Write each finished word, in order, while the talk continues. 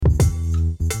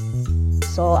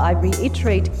So I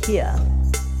reiterate here,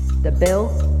 the bill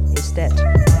is dead.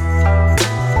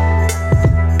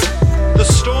 The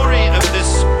story of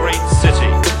this great city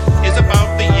is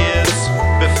about the years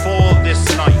before this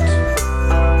night.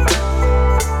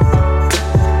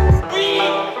 We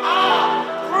are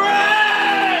free!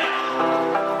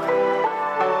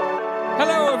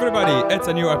 Hello everybody, it's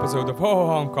a new episode of Ho Ho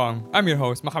Hong Kong. I'm your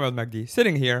host, Mohammed Magdi,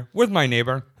 sitting here with my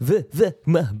neighbor. The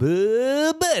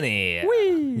Mahbub Bunny.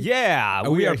 Whee! Yeah,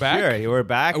 We are back. Here. We're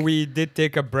back. We did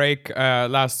take a break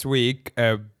last week.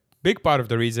 A big part of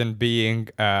the reason being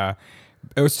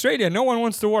Australia, no one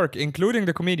wants to work, including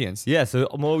the comedians. Yeah, so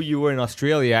Mo, you were in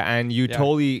Australia and you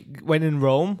totally went in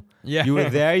Rome. Yeah. You were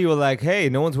there, you were like, hey,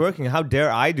 no one's working. How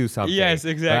dare I do something? Yes,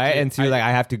 exactly. Right? And so you're like, I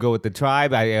have to go with the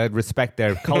tribe. I respect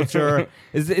their culture.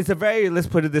 It's a very, let's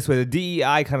put it this way, the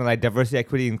DEI kind of like diversity,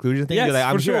 equity, inclusion thing. Yes, you're like,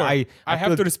 I'm for sure. sure. I have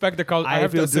feel- to respect the culture. I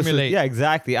have to feel assimilate. Yeah,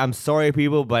 exactly. I'm sorry,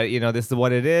 people, but this is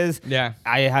what it is. Yeah.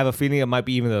 I have a feeling it might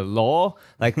be even the law.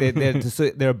 Like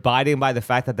they're abiding by the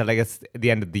fact that they're like, it's the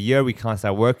end of the year, we can't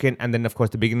start working. And then, of course,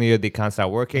 the beginning of the year, they can't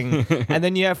start working. And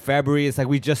then you have February. It's like,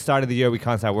 we just started the year, we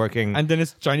can't start working. And then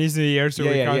it's Chinese New Year, so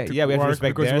we can't we have to work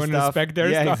respect because their we want to stuff. respect their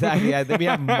yeah, stuff. exactly. Yeah. Then we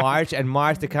have March, and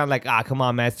March they're kind of like, come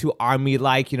on, man, it's too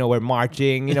army-like. We're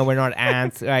marching. We're not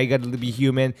ants. You got to be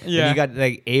human. Yeah. Then you got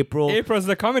like April. April's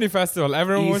the comedy festival.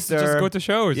 Everyone wants to just Easter. go to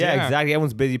shows. Yeah, exactly.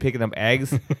 Everyone's busy picking up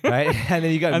eggs, right? And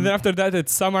then you got And then after that,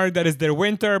 it's summer. That is their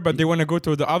winter, but they want to go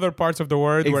to the other parts of the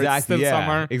world where it's still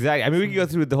summer. Exactly. I mean, we can go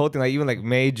through the whole thing, like even like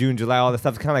May, June, July, all that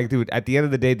stuff. It's kind of like, dude, at the end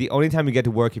of the day, the only time you get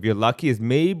to work, if you're lucky, is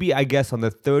maybe, I guess, on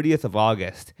the 30th of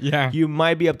August. Yeah. You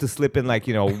might be able to slip in like,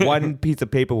 one piece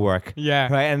of paperwork.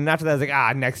 Yeah. Right? And after that, it's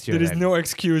like, next year. There is then. no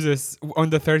excuses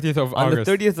on the 30th of On August.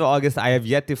 the 30th of August, I have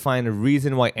yet to find a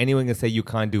reason why anyone can say you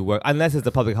can't do work, unless it's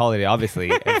a public holiday,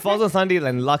 obviously. If it falls on Sunday,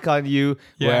 then luck on you,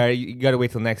 where you got to wait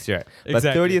till next year.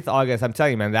 Exactly. But 30th August, I'm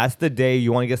telling you, man, that's the day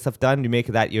you want to get stuff done, you make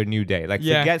that your new day. Like,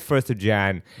 forget 1st of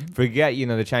Jan, forget,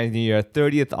 the Chinese New Year,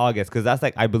 30th August, because that's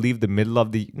like, I believe, the middle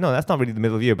of the, no, that's not really the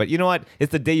middle of the year, but you know what?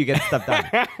 It's the day you get stuff done.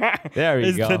 There we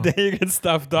It's go. the day you get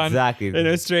stuff done Exactly. in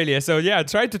Australia. So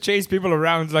try to chase people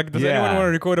around. Like, does anyone want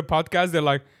to record a podcast? They're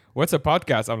like, what's a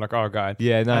podcast? I'm like, oh God.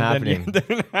 Yeah, not And happening. Then it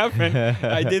didn't happen.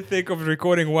 I did think of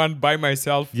recording one by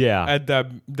myself at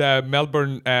the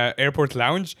Melbourne airport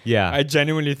lounge. Yeah. I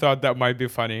genuinely thought that might be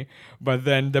funny. But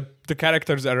then the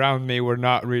characters around me were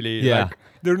not really like,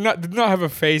 did not have a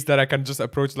face that I can just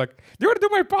approach like, do you want to do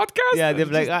my podcast? Yeah, they're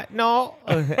like, no.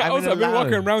 Also, I've been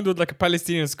walking around with like a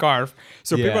Palestinian scarf,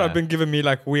 so people have been giving me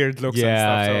like weird looks and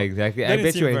stuff. So exactly. I didn't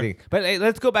bet seem you very- anything. But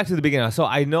let's go back to the beginning. So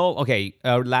I know,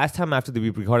 last time after we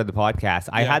recorded the podcast,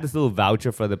 I had this little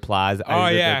voucher for the Plaza.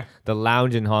 The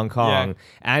lounge in Hong Kong. Yeah.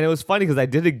 And it was funny because I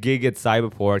did a gig at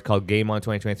Cyberport called Game On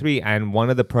 2023. And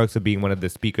one of the perks of being one of the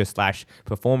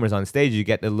speakers/performers on stage, you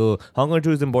get the little Hong Kong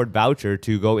Tourism Board voucher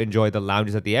to go enjoy the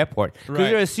lounges at the airport. Because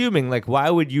you're assuming, like, why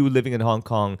would you living in Hong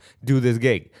Kong do this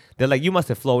gig? They're like, you must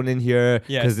have flown in here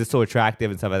because it's so attractive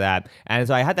and stuff like that. And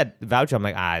so I had that voucher. I'm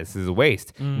like, this is a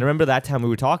waste. And I remember that time we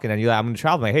were talking and you're like, I'm going to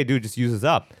travel. I'm like, hey, dude, just use this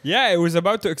up. Yeah, it was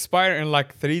about to expire in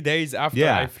like 3 days after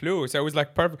I flew. So it was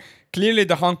like perfect. Clearly,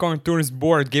 the Hong Kong Tourist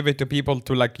Board gave it to people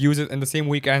to like use it in the same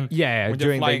weekend. when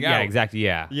they're flying out. Exactly.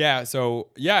 Yeah, so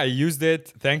I used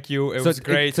it. Thank you. It was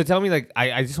great. So tell me, like,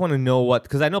 I just want to know what,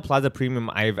 because I know Plaza Premium,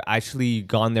 I've actually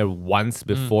gone there once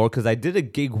before because I did a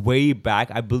gig way back.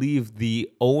 I believe the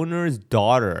owner's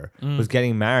daughter was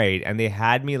getting married and they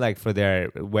had me like for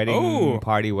their wedding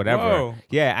party, whatever. Whoa.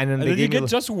 Yeah, and then And they did you gave me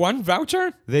get just one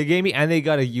voucher? they gave me, and I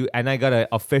got an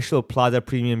official Plaza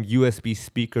Premium USB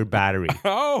speaker battery.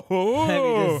 Oh, Let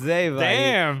me just say, buddy.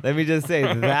 damn. Let me just say,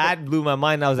 that blew my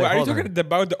mind. I was Wait, like, are you hold on. talking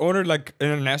about the owner like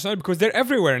international? Because they're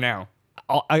everywhere now.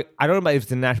 I don't know about if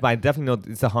it's international, but I definitely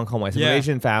know it's a Hong Kong one. It's a Yeah.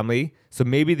 Malaysian family, so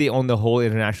maybe they own the whole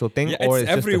international thing, Yeah, or it's it's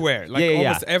just everywhere.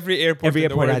 Almost every airport. every in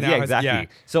the airport world has, now exactly. Yeah.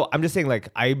 So I'm just saying, like,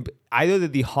 either they're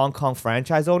the Hong Kong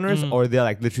franchise owners or they're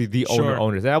like literally the Sure.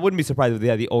 owners, and I wouldn't be surprised if they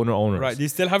are the owners. Right. Do you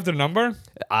still have their number?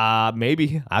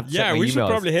 Maybe. I have to check Yeah, my we should emails.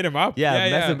 probably hit him up. Yeah,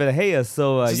 message, but hey, Just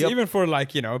yep. even for like,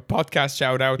 podcast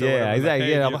shout out. Or Yeah, whatever. exactly.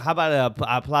 Like, hey, Yeah, how about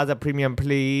a Plaza Premium,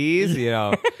 please?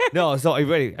 No, so we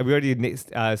already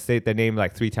state the name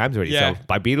like 3 times already. Yeah. So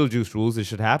by Beetlejuice rules, it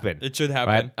should happen. It should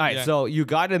happen. Right? All right. Yeah. So you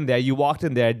got in there, you walked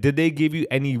in there. Did they give you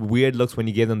any weird looks when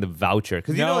you gave them the voucher?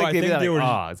 Because No, I think like,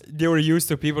 they were used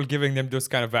to people giving them those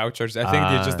kind of vouchers. I think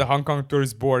they just the Hong Kong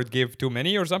Tourist Board gave too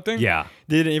many or something. Yeah.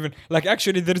 They didn't even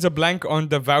actually there's a blank on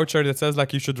the voucher that says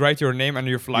like you should write your name and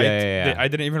your flight. Yeah. I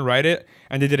didn't even write it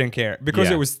and they didn't care because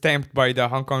Yeah. it was stamped by the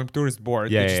Hong Kong Tourist Board.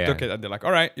 Yeah, They just yeah, took yeah. it and they're like,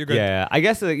 all right, you're good. Yeah, I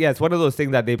guess it's one of those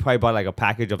things that they probably bought like a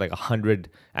package of like 100,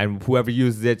 and whoever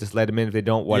uses it, just let them in. If they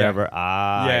don't, whatever.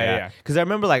 Yeah. Because I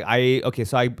remember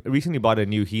so I recently bought a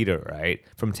new heater, right,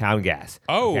 from Town Gas.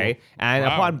 Oh. Okay. And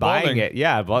upon buying it,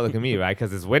 look at me, right,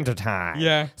 because it's winter time.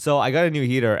 Yeah. So I got a new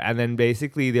heater, and then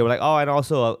basically they were like, oh, and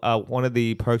also one of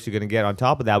the perks you're gonna get on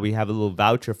top of that, we have a little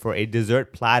voucher for a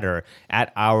dessert platter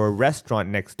at our restaurant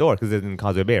next door because it's in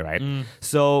Causeway Bay, right?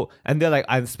 So, and they're like,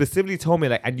 and specifically told me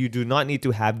like, and you do not need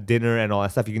to have dinner and all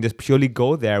that stuff. You can just purely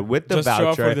go there with the just voucher. Show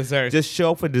up for dessert. Just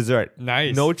show up for dessert.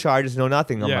 Nice. No charges, no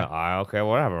nothing. I'm Yeah. like, okay,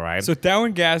 whatever, right? So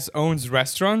Town Gas owns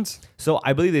restaurants? So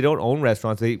I believe they don't own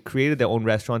restaurants. They created their own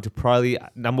restaurant to probably,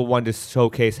 number one, to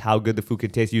showcase how good the food can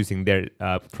taste using their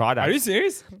products. Are you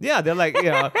serious? Yeah, they're like,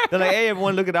 hey,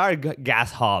 everyone, look at our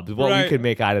gas hobs. What we can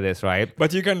make out of this, right?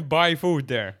 But you can buy food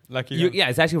there.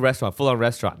 It's actually a restaurant, full-on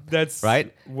restaurant. That's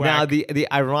right. whack. Now, the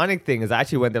ironic thing is I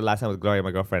actually went there last time with Gloria,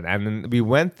 my girlfriend, and then we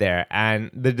went there, and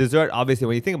the dessert, obviously,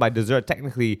 when you think about dessert,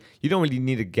 technically, you don't really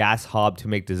need a gas hob to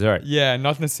make dessert. Yeah,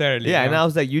 not necessarily. Yeah, and I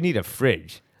was like, you need a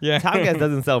fridge. Yeah. Town Gas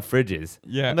doesn't sell fridges.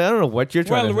 Yeah. I'm like, I don't know what you're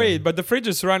trying to say. Well, wait, but the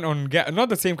fridges run on gas, not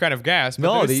the same kind of gas, but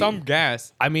No, there's some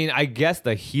gas. I mean, I guess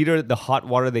the heater, the hot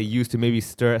water they use to maybe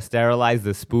sterilize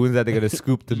the spoons that they're going to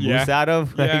scoop the mousse out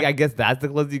of. Yeah. I guess that's the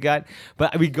closest you got.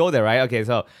 But we go there, right? Okay,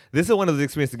 so this is one of those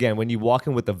experiences, again, when you walk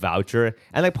in with the voucher.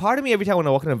 And like part of me, every time when I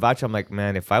walk in a voucher, I'm like,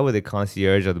 man, if I were the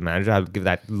concierge or the manager, I would give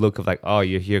that look of like, oh,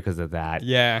 you're here because of that.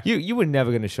 Yeah. You were never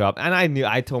going to show up. And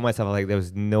I told myself, like, there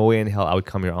was no way in hell I would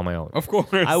come here on my own. Of course.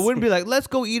 I wouldn't be like, let's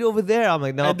go eat over there. I'm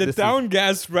like, no. At the Town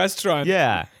Gas restaurant.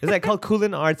 Yeah. It's like called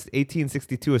Coolin Arts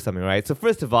 1862 or something, right? So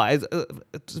first of all,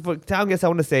 for Town Gas, I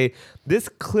want to say this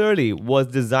clearly was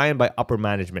designed by upper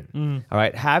management. All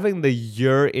right. Having the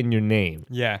 "your" in your name.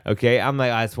 Yeah. Okay. I'm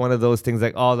like, it's one of those things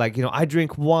like, oh, like, I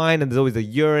drink wine and there's always a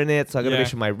 "your" in it. So I got to make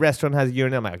sure my restaurant has a "your"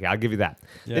 in it. I'm like, okay, I'll give you that.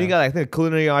 Yeah. Then you got like, I think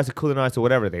culinary arts or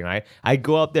whatever thing, right? I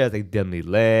go up there, it's like dimly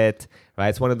lit. Right,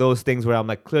 it's one of those things where I'm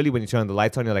like, clearly when you turn the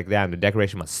lights on, you're like, damn, the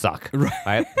decoration must suck.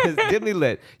 Right? It's dimly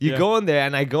lit. You go in there,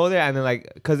 and I go there, and then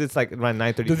like, because it's like around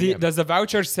 9:30 p.m. Does the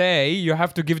voucher say you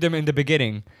have to give them in the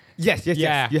beginning? Yes.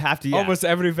 You have to. Yeah. Almost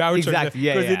every voucher. Exactly.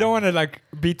 Yeah. Because you don't want to like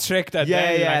be tricked at the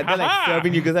end. Yeah. They're like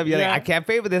serving you because you're like, Yeah. I can't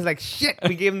pay for this. Like, shit,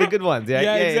 we gave them the good ones.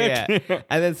 Yeah. Exactly.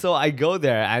 And then so I go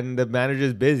there, and the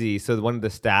manager's busy. So one of the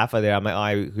staff are there. I'm like, oh,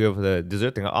 I'm here for the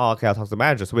dessert thing. Oh, okay, I'll talk to the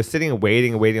manager. So we're sitting and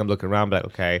waiting. I'm looking around, but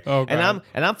like, okay. Oh,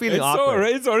 and I'm feeling awkward.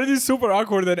 It's already super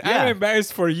awkward that I'm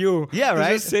embarrassed for you. Yeah, to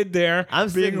right? just sit there. I'm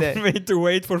sitting there. made to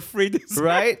wait for free dessert.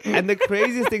 Right? And the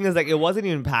craziest thing is like it wasn't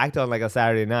even packed on like a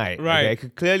Saturday night. Right. Okay?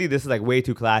 Clearly this is like way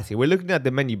too classy. We're looking at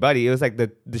the menu, buddy. It was like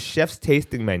the chef's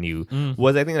tasting menu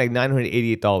was I think like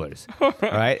 $988.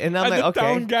 Right? And I'm At like, the okay.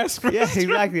 Town Gas Yeah, restaurant.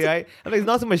 exactly, right? I'm like, it's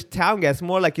not so much Town Gas,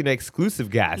 more like, exclusive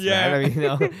gas. Yeah. Right?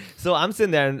 I mean, So I'm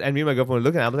sitting there and me and my girlfriend were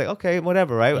looking at it. I was like, okay,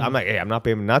 whatever, right? I'm like, hey, I'm not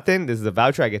paying nothing. This is a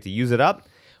voucher. I get to use it up.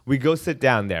 We go sit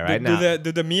down there, right?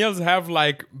 Do the meals have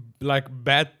like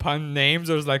bad pun names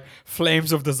or like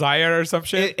Flames of Desire or some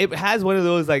shit? It has one of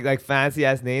those like fancy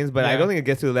ass names, but I don't think it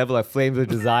gets to the level of Flames of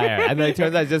Desire. And then it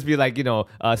turns out to just be like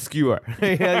skewer.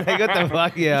 Like what the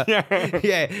fuck,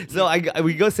 yeah. So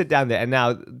we go sit down there, and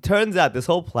now turns out this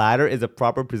whole platter is a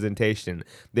proper presentation.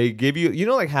 They give you,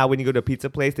 like how when you go to a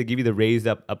pizza place, they give you the raised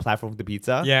up a platform for the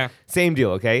pizza. Yeah. Same deal.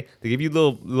 Okay, they give you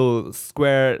little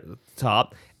square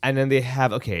top. And then they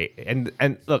have,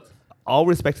 and look, all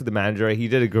respect to the manager. He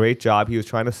did a great job. He was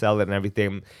trying to sell it and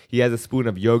everything. He has a spoon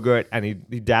of yogurt and he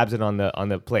dabs it on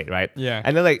the plate, right? Yeah.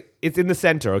 And then like, it's in the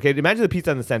center, okay? Imagine the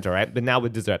pizza in the center, right? But now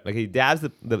with dessert. Like he dabs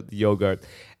the yogurt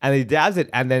and he dabs it,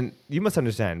 and then you must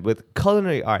understand, with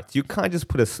culinary arts, you can't just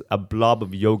put a blob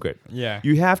of yogurt. Yeah.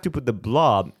 You have to put the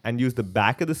blob and use the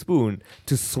back of the spoon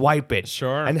to swipe it.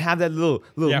 Sure. And have that little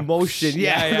motion.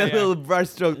 That little brush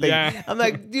stroke thing. Yeah. I'm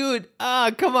like, dude,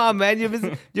 come on, man.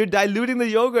 You're diluting the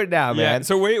yogurt now, man. Yeah.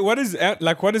 So wait, what is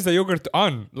the yogurt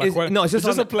on? Like it's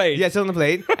just a plate. Yeah, it's on the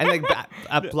plate, and like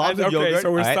blobs of yogurt. Okay,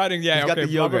 so we're right? starting. Yeah, He's got okay,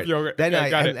 the blob yogurt. of yogurt. Then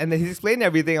and then he's explained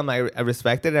everything. I'm like, I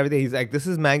respect it. Everything. He's like, this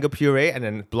is mango puree, and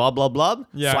then blah blah blah.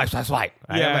 Yeah. Swipe. Right?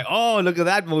 Yeah. I'm like, oh, look at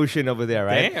that motion over there,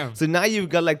 right? Damn. So now you've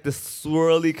got like this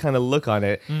swirly kind of look on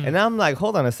it, and I'm like,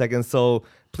 hold on a second. So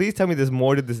please tell me there's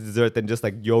more to this dessert than just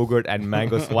like yogurt and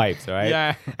mango swipes, right?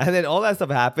 Yeah. And then all that stuff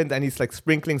happens, and he's like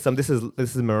sprinkling some. This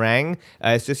is meringue.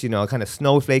 It's just kind of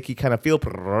snowflakey kind of feel.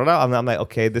 And I'm like,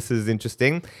 okay, this is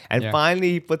interesting. And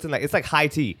finally, he puts in like it's like high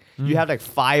tea. You have like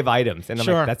 5 items, and I'm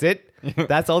like, that's it.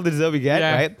 That's all the dessert we get,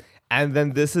 right? And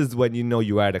then this is when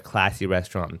you are at a classy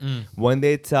restaurant. When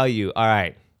they tell you, all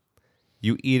right,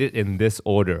 you eat it in this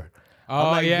order. Oh,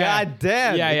 I'm like, yeah. God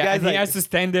damn. Yeah, The yeah. guy's And like, he has to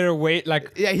stand there, wait,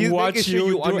 like, yeah, he's watch making sure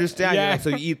you do- understand. Yeah. Like, so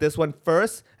you eat this one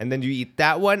first, and then you eat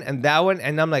that one, and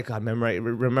I'm like, God,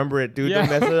 remember it, dude. Yeah.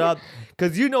 Don't mess it up.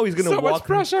 Because you know he's going to So walk. much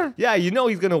pressure. Yeah, you know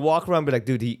he's going to walk around and be like,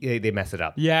 dude, they mess it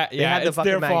up. Yeah, They yeah, had the it's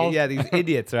fucking their fault. Yeah, these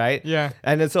idiots, right? Yeah.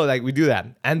 And then so like we do that.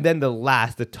 And then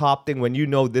the top thing, when you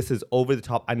know this is over the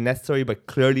top, unnecessary, but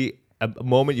clearly a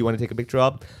moment you want to take a picture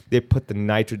of, they put the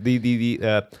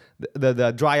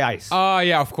the dry ice. Oh,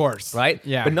 yeah, of course. Right?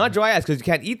 Yeah. But not dry ice because you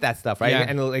can't eat that stuff, right? Yeah.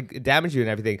 And it'll like damage you and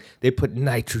everything. They put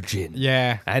nitrogen.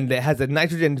 Yeah. And it has the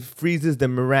nitrogen freezes the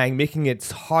meringue, making it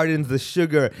hardens the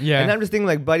sugar. Yeah. And I'm just thinking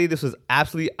like, buddy, this was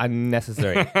absolutely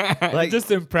unnecessary. Like Just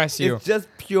to impress you. it's just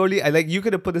purely like you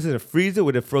could have put this in a freezer,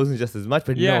 would have frozen just as much,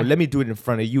 but Yeah. no, let me do it in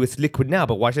front of you. It's liquid now,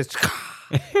 but watch this.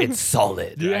 It's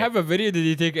solid. Do you have a video? Did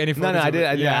you take any photos? No, I of did.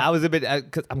 it? Yeah, I was a bit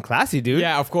because I'm classy, dude.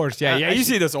 Yeah, of course. Yeah, I you should-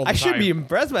 see this all the I time. should be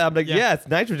impressed by it. I'm like, Yeah. yeah, it's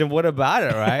nitrogen. What about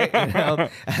it, right? You know?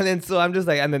 And then so I'm just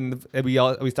like, and then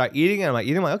we start eating, and I'm like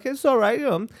eating. I'm like, okay, it's all right, you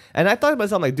know. And I thought to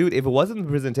myself, like, dude, if it wasn't the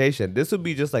presentation, this would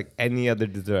be just like any other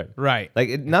dessert. Right.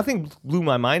 Like nothing blew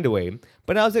my mind away.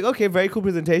 But I was like, okay, very cool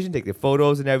presentation. Take the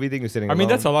photos and everything. You're sitting. I mean, alone.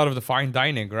 that's a lot of the fine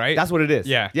dining, right? That's what it is.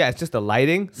 Yeah. Yeah, it's just the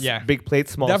lighting. Yeah. Big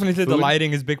plates, small. Definitely the food.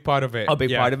 lighting is a big part of it. A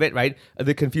big part of it, right?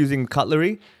 The confusing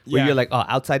cutlery, where Yeah. you're like, oh,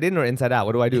 outside in or inside out?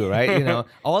 What do I do, right? You know,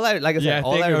 all I like I said, Yeah,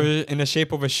 all think I of it in the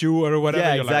shape of a shoe or whatever.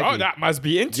 Yeah, You're like, exactly. oh, that must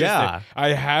be interesting. Yeah. I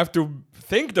have to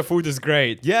think the food is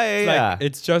great. Yeah, It's yeah, like,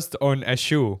 it's just on a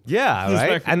shoe. Yeah, It's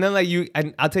right. like- And then like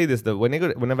and I'll tell you this though,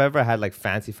 whenever I've ever had like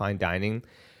fancy fine dining,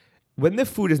 when the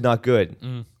food is not good,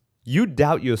 you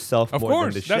doubt yourself Of more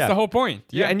course, than the that's chef. the whole point.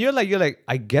 Yeah, and you're like,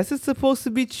 I guess it's supposed to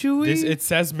be chewy. It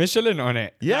says Michelin on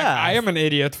it. Yeah. Like, I am an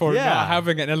idiot for Yeah. not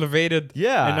having an elevated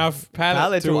enough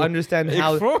palate to understand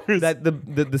how Of course. that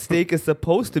the steak is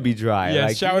supposed to be dry. Yeah,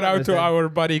 Like, shout you out to understand- our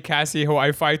buddy Cassie, who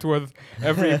I fight with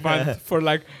every month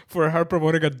for her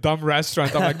promoting a dumb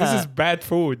restaurant. I'm like, this is bad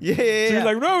food. Yeah, yeah, She's yeah.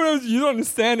 like, no, you don't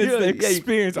understand. It's You're the like, yeah,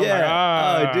 experience. I'm yeah. like,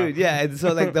 ah. Oh, dude, yeah. And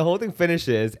so like the whole thing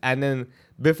finishes, and then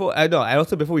before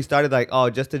we started like, oh,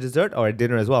 just a dessert or a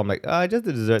dinner as well. I'm like, oh, just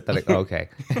a dessert. They're like, oh, okay.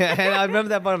 And I remember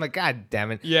that part. I'm like, God damn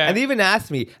it. Yeah. And they even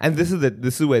asked me, and this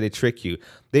is where they trick you.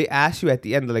 They ask you at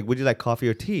the end, they're like, would you like coffee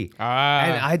or tea? Ah.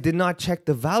 And I did not check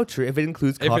the voucher if it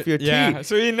includes If coffee or tea. Yeah,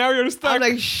 so now you're stuck. I'm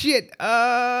like, shit.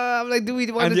 I'm like, do we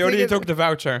want and to they take already it? took the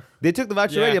voucher. They took the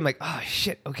voucher Yeah. already. I'm like, oh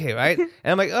shit, okay, right? And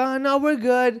I'm like, oh no, we're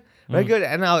good. We're good.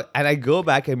 And I go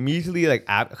back immediately, like,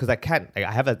 because I can't. Like,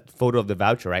 I have a photo of the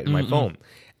voucher right in my phone.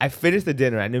 I finished the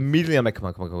dinner and immediately I'm like, come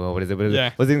on, what is it? What is Yeah.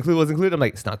 it? Was it included? Was it included? I'm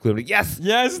like, it's not included. I'm like, yes,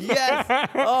 Yes. yes.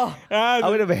 Oh, I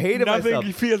would have hated Nothing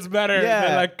myself. feels better Yeah.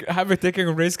 than like having taken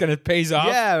a risk and it pays off.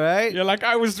 Yeah, right. You're like,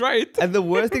 I was right. And the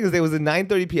worst thing is, it was at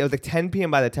 9:30 p.m. It was like 10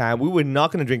 p.m. by the time. We were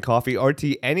not going to drink coffee or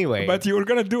tea anyway. But you were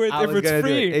gonna do it I if was it's gonna do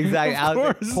free. it. Exactly. I Of was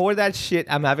like, course. pour that shit.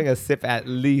 I'm having a sip at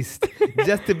least,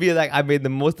 just to be like, I made the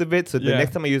most of it. So the Yeah.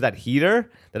 next time I use that heater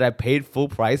that I paid full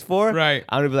price for, Right.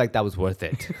 I'm gonna be like, that was worth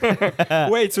it.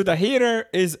 Wait, so the heater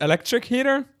is electric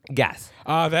heater? Gas.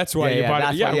 Ah, that's why Yeah, you yeah, bought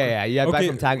that's it. Yeah, why- yeah. You buy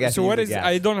from Town Gas, So you what use is? the gas.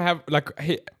 I don't have like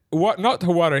what? Not a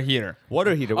water heater.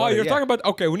 Water heater. Oh, water, you're yeah. talking about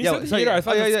okay. When you said sorry, heater, I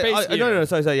thought yeah, it's yeah, space heater. No,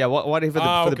 sorry, yeah. What if for the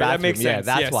Ah, for the okay, that bathroom? makes Yeah, sense.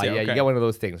 that's Yes, why. yeah, Yeah, you okay. get one of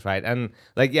those things, right? And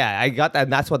like, yeah, I got that.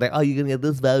 And that's what you're gonna get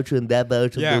this voucher and that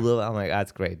voucher. Yeah. Blah, blah. I'm like,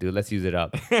 that's great, dude. Let's use it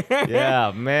up.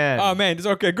 Yeah, man. Oh man, it's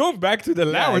okay. Going back to the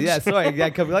Yeah, lounge. yeah, sorry. Yeah,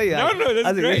 completely. No,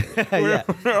 that's great. Yeah.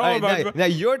 We're all All right, about- now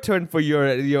your turn for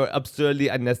your absurdly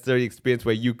unnecessary experience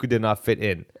where you did not fit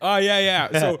in. Oh yeah.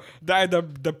 So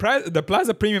the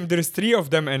Plaza Premium, there's 3 of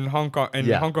them in Hong Kong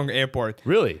Yeah. Hong Kong Airport.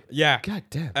 Really? Yeah. God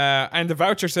damn. And the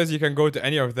voucher says you can go to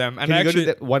any of them. And Can you actually,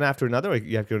 go to one after another, or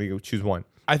you have to only go choose one?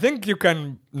 I think you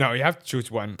can. No, you have to choose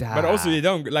one. But Ah. also you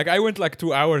don't. Like I went like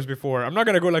 2 hours before. I'm not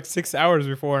gonna go like 6 hours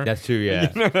before. That's true. Yeah.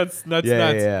 You know, that's yeah,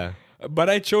 nuts. yeah. But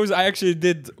I actually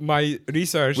did my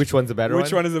research. Which one's the better one?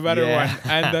 Which one is the better Yeah. one?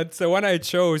 And that's the one I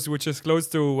chose, which is close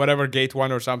to whatever gate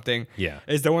 1 or something. Yeah.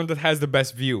 Is the one that has the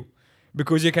best view.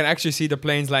 Because you can actually see the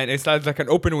planes land. It's like an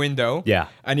open window. Yeah.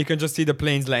 And you can just see the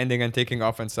planes landing and taking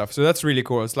off and stuff. So that's really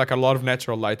cool. It's like a lot of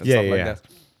natural light and Yeah, stuff yeah, like yeah. that.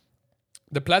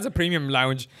 The Plaza Premium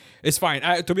Lounge is fine.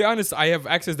 To be honest, I have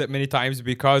accessed it many times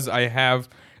because I have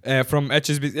from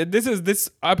HSBC. This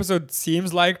episode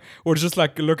seems like we're just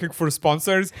like looking for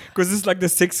sponsors because this is like the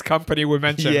 6th company we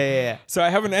mentioned. Yeah. So I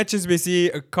have an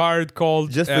HSBC card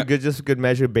called Just for good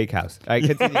measure, Bakehouse. All right,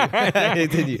 continue.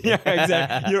 Continue. Yeah,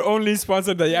 exactly. Your only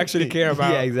sponsor that you actually care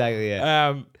about. Yeah, exactly.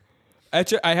 Yeah.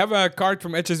 I have a card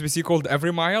from HSBC called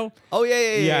Every Mile. Oh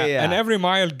yeah. And Every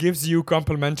Mile gives you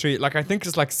complimentary, like I think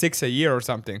it's like 6 a year or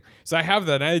something. So I have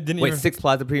that. I didn't Wait, even 6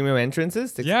 Plaza Premium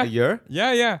entrances? 6 yeah a year?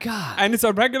 Yeah. God. And it's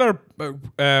a regular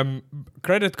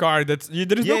credit card. There is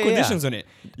no Yeah. conditions on it.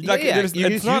 Like Yeah, you it's just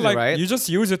not use it, like right? you just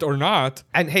use it or not.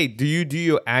 And hey, do you do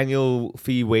your annual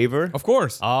fee waiver? Of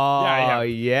course. Oh,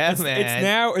 yeah, it's,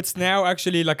 man. It's now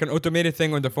actually like an automated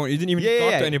thing on the phone. You didn't even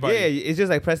talk to anybody. Yeah, it's just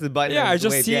like press the button. Yeah, and I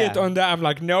just wait, see it on that. I'm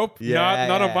like, nope,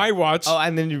 not on my watch. Oh,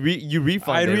 and then you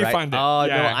refund I it, right? refund it, Oh, no,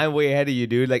 yeah. I'm way ahead of you,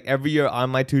 dude. Like every year on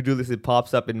my to-do list, it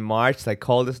pops up in March. Like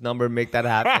call this number, make that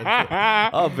happen.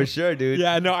 Oh, for sure, dude.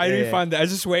 Yeah, no, I refund it. I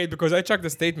just wait because I check the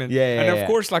statement. Yeah, and of yeah.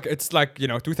 course, like it's like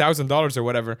 $2,000 or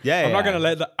whatever. Yeah, I'm not yeah. gonna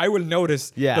let that. I will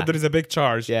notice that there is a big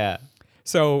charge. Yeah.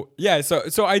 So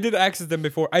I did access them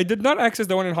before. I did not access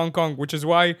the one in Hong Kong, which is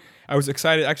why I was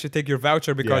excited to actually take your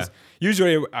voucher because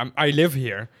usually I live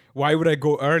here. Why would I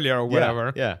go earlier or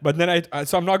whatever? yeah. But then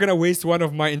so I'm not gonna waste one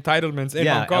of my entitlements in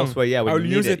Hong Kong. elsewhere, when I'll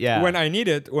you use need it yeah. when I need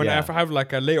it, when Yeah. I have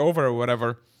like a layover or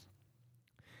whatever.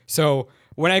 So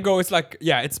when I go, it's like,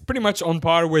 it's pretty much on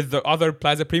par with the other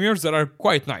Plaza Premiums that are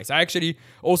quite nice. I actually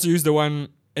also use the one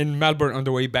in Melbourne on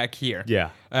the way back here. Yeah.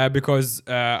 Because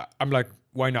I'm like,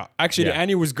 why not? Actually, Yeah.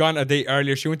 Annie was gone a day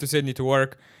earlier. She went to Sydney to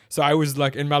work. So I was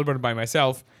like in Melbourne by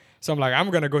myself. So I'm like, I'm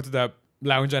going to go to the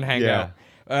lounge and hang Yeah.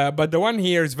 out. But the one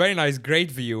here is very nice,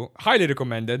 great view, highly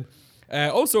recommended.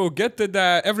 Also, get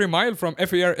the Every Mile from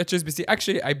FAR HSBC.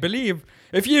 Actually, I believe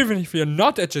even if you're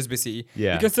not HSBC,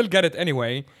 you can still get it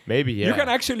anyway. Maybe, yeah. You can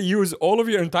actually use all of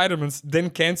your entitlements, then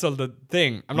cancel the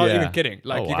thing. I'm not Yeah. even kidding.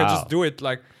 Like, Oh, you can wow. just do it,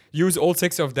 like, use all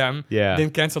 6 of them, then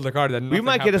cancel the card. And We nothing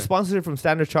might get a happens. sponsorship from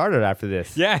Standard Chartered after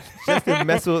this. Yeah. Just to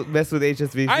mess with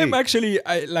HSBC. I'm actually,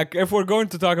 like, if we're going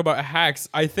to talk about hacks,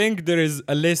 I think there is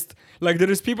a list. Like,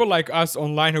 there is people like us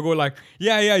online who go like,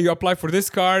 you apply for this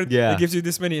card. Yeah. It gives you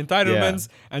this many entitlements.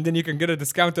 And then you can get a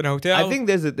discount in a hotel. I think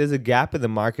there's a gap in the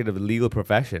market of the legal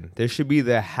profession. There should be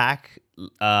the hack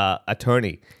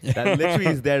attorney that literally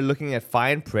is there looking at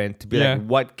fine print to be like,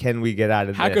 what can we get out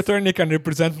of Hack this? attorney can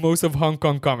represent most of Hong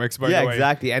Kong comics, by the way. Yeah,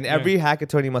 exactly. And every hack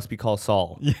attorney must be called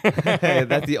Saul.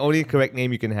 That's the only correct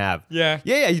name you can have. Yeah.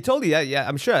 Yeah, you totally. Yeah.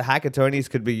 I'm sure hack attorneys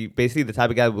could be basically the type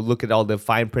of guy who will look at all the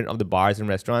fine print of the bars and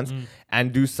restaurants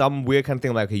and do some weird kind of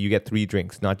thing like, okay, you get 3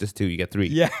 drinks, not just 2, you get 3.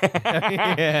 Yeah.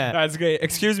 Yeah. That's great.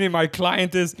 Excuse me, my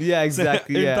client is Yeah,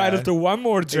 exactly, yeah. entitled to one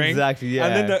more drink. Exactly, yeah.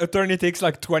 And then the attorney takes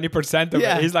like 20% of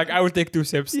Yeah. it. He's like, I will take 2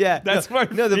 sips. Yeah, That's no, my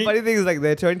no. The fee. funny thing is, like,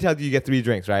 the attorney tells you get 3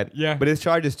 drinks, right? Yeah. But his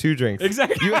charge is 2 drinks.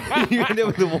 Exactly. You end up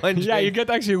with the 1 drink. Yeah, you get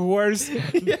actually worse than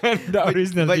the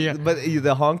original deal. But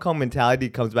the Hong Kong mentality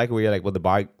comes back where you're like, well, the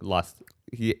bar lost.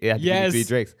 He had to give me 3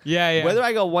 drinks. Yeah. Whether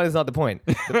I got 1 is not the point.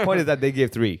 The point is that they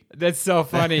gave 3. That's so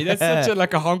funny. That's such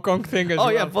like a Hong Kong thing as Oh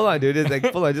well. yeah, full on, dude. It's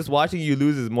like full on. Just watching you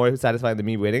lose is more satisfying than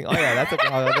me winning. Oh yeah, that's like a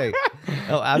Hong Kong thing.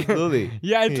 Oh, absolutely.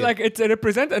 Yeah, it's like it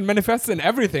represents and manifests in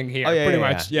everything here, Oh, yeah, pretty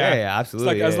yeah, much. yeah. Yeah, Yeah,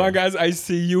 absolutely, It's like as yeah, long as I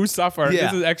see you suffer, Yeah.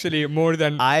 this is actually more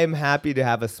than. I'm happy to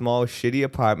have a small shitty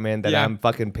apartment that Yeah. I'm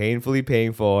fucking painfully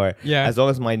paying for. Yeah. As long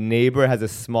as my neighbor has a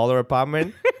smaller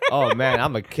apartment. Oh man,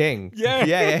 I'm a king. Yeah.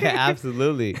 Yeah,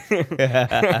 absolutely.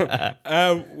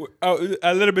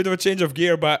 A little bit of a change of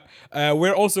gear, but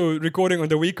we're also recording on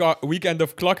the weekend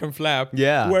of Clock and Flap.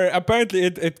 Yeah. Where apparently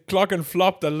it clock and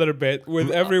flopped a little bit with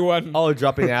everyone Oh,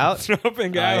 dropping out?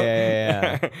 dropping Oh, out.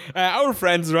 yeah. Our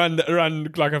friends run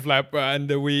Clock and Flap, and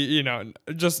we,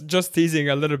 just teasing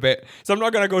a little bit. So I'm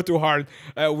not gonna go too hard.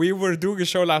 We were doing a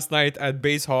show last night at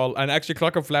Base Hall, and actually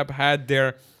Clock and Flap had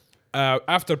their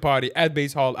after party at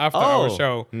Base Hall after our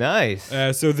show. Nice.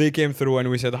 So they came through and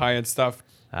we said hi and stuff.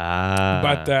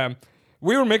 But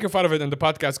we were making fun of it in the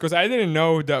podcast because I didn't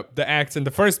know the acts in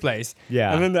the first place.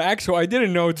 Yeah. And then the acts who I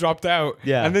didn't know dropped out.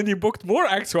 Yeah. And then you booked more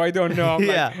acts who I don't know. I'm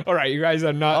Yeah. like, all right, you guys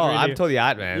are not Oh, really. I'm totally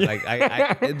out, man. Like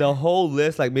I the whole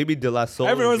list, like maybe De La Soul.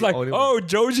 Everyone's is the like, only one. oh,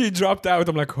 Joji dropped out.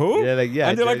 I'm like, who? Yeah, like, yeah,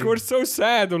 And they're like, Joji- we're so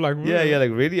sad. I'm like, Yeah, like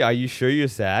really? Are you sure you're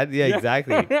sad? Yeah,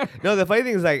 exactly. No, the funny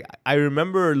thing is, like, I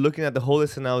remember looking at the whole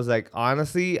list and I was like,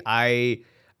 honestly,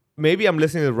 maybe I'm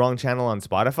listening to the wrong channel on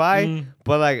Spotify,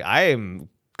 but like I am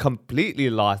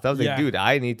completely lost. I was like, Yeah. dude,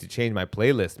 I need to change my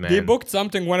playlist, man. They booked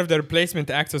something. One of their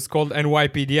replacement acts was called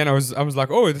NYPD, and I was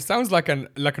like, oh, it sounds like a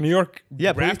New York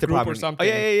yeah, police rap group department or something.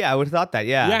 Oh yeah. I would have thought that.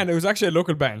 Yeah. Yeah, and it was actually a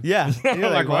local band. Yeah.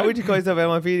 You're like, why what? would you call yourself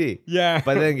NYPD? Yeah.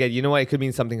 But then again, you know what? It could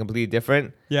mean something completely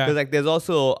different. Yeah. Because like there's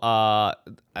also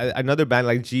another band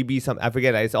like GB, I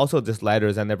forget. It's also just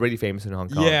letters, and they're pretty famous in Hong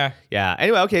Kong. Yeah. Yeah.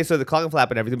 Anyway, okay, so the Clock and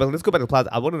Flap and everything. But let's go back to Plaza.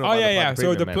 I want to know. Oh about yeah. the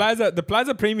So Plaza the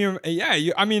Plaza Premium.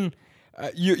 Yeah, I mean,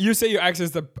 You say you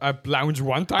accessed a lounge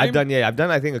one time? I've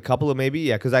done I think a couple of maybe,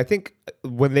 yeah, because I think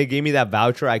when they gave me that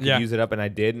voucher, I could Yeah. use it up, and I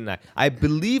did, and I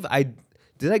believe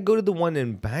did I go to the one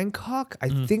in Bangkok? I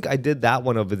think I did that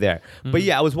one over there. But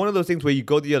yeah, it was one of those things where you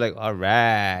go there, you're like, all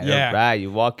right, you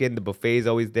walk in, the buffet's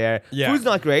always there. Yeah. Food's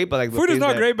not great, but like Food is buffet's not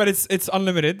there. great, but it's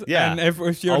unlimited. Yeah. And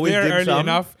if you're Always there dim early sum.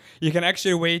 enough, you can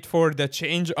actually wait for the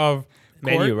change of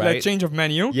Menu, the right? change of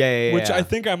menu. Yeah, Which yeah. I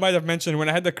think I might have mentioned when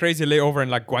I had the crazy layover in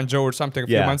like Guangzhou or something a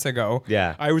few Yeah. months ago.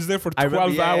 Yeah. I was there for I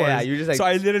 12 remember- hours. yeah, you're just like- so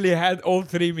I literally had all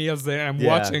 3 meals there. I'm Yeah.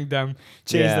 watching them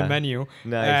change Yeah. the menu.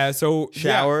 Nice. So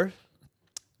Shower.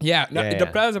 Yeah, no, Yeah, the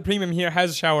yeah. Plaza Premium here has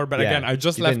a shower, but Yeah. again, I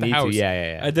just You left didn't the need to. house.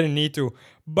 Yeah. I didn't need to.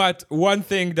 But one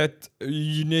thing that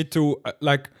you need to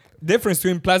difference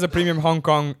between Plaza Premium Hong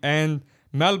Kong and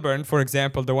Melbourne, for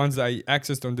example, the ones I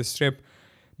accessed on this trip,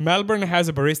 Melbourne has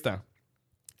a barista.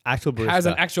 Actual barista. Has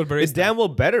an actual barista. It's damn well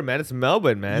better, man. It's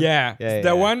Melbourne, man. Yeah,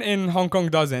 the one in Hong Kong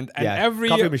doesn't, and Yeah, every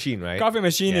coffee machine, right? Coffee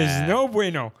machine Yeah. is no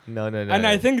bueno. No. And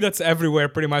I think that's everywhere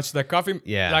pretty much. The coffee,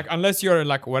 Yeah. like unless you're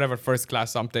like whatever first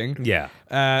class something. Yeah.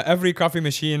 Every coffee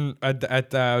machine at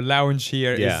the lounge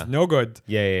here Yeah. is no good.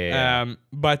 Yeah.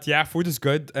 But yeah, food is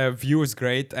good. View is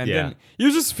great, and Yeah. then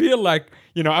you just feel like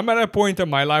I'm at a point in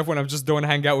my life when I just don't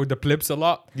hang out with the plips a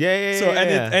lot. Yeah. So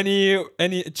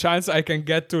any chance I can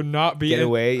get to not be Get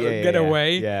away, get yeah.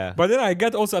 away. Yeah. But then I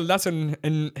get also a lesson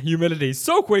in humility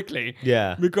so quickly.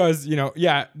 Yeah. Because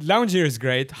lounge here is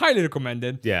great, highly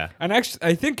recommended. Yeah. And actually,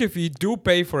 I think if you do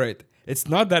pay for it, it's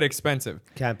not that expensive.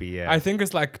 Can't be, yeah. I think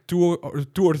it's like two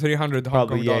or 300 Hong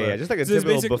Probably, Kong yeah, dollars. yeah. Just like a So it's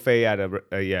typical basic- buffet at a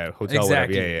hotel,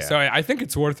 Exactly. whatever. Yeah. So I think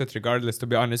it's worth it regardless, to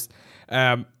be honest.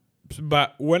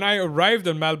 But when I arrived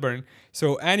in Melbourne,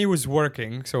 so Annie was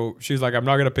working. So she's like, I'm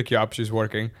not going to pick you up. She's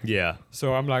working. Yeah.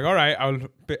 So I'm like, all right, I'll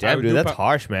Damn, dude, that's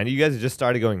harsh, man. You guys just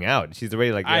started going out. She's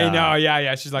already like, I know,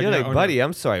 yeah. She's like, You're no, like, no. buddy,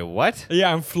 I'm sorry, what?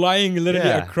 Yeah, I'm flying literally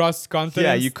Yeah. across continents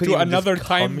Yeah, you couldn't to even just another come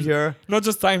time here. Not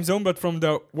just time zone, but from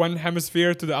the one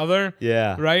hemisphere to the other.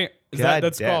 Yeah. Right? God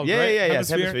That's damn. called, Yeah, right? yeah, yeah,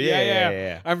 hemisphere.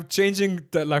 Yeah. I'm changing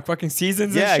the like fucking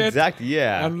seasons Yeah, and shit. exactly.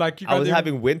 Yeah. I'm like, you I was gotta-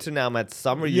 having winter now. I'm at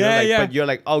summer. Yeah. But you're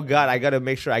like, oh God, I gotta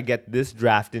make sure I get this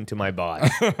draft into my body.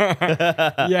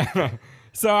 Yeah.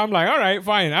 So I'm like, all right,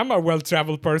 fine. I'm a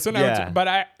well-traveled person. Yeah.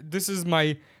 But this is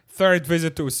my third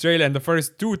visit to Australia, and the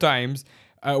first 2 times,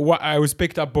 I was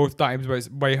picked up both times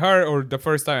by her, or the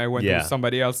first time I went Yeah. with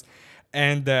somebody else,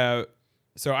 and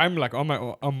so I'm like I'm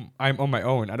on my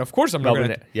own, and of course I'm not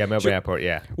Melbourne, gonna. Melbourne Airport.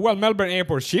 Yeah. Well, Melbourne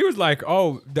Airport. She was like,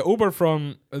 "Oh, the Uber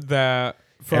from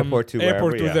Airport to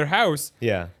wherever, yeah. their house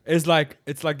Yeah. is like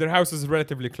it's like their house is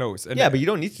relatively close." And Yeah, but you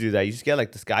don't need to do that. You just get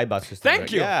like the Sky Bus or something. Thank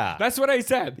like, you. Yeah. That's what I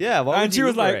said. Yeah, why and would she you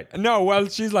was Uber like, it? no. Well,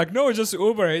 she's like, no, just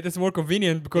Uber it. It's more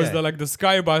convenient because Yeah. the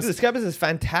Sky Bus. Dude, the Sky Bus is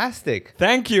fantastic.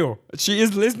 Thank you. She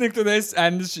is listening to this,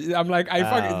 and I'm like,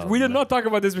 we did not talk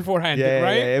about this beforehand,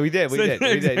 right? Yeah, we did.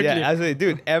 Exactly. Yeah, absolutely.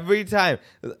 Dude, every time.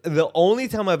 The only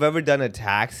time I've ever done a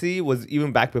taxi was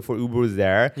even back before Uber was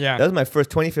there. Yeah. That was my first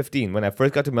 2015 when I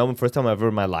first got to Melbourne, first time ever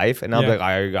in my life. And I was Yeah.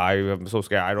 like, I'm so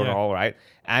scared. I don't Yeah. know, right?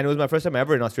 And it was my first time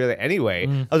ever in Australia anyway.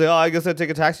 Mm. I was like, I guess I'll take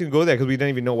a taxi and go there because we didn't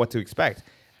even know what to expect.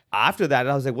 After that,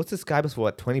 I was like, what's the Sky Bus for?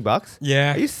 What, $20?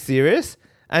 Yeah. Are you serious?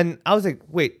 And I was like,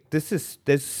 wait, there's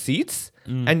seats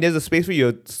and there's a space for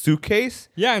your suitcase.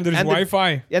 Yeah, and there's the-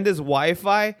 Wi-Fi. And there's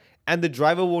Wi-Fi, and the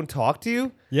driver won't talk to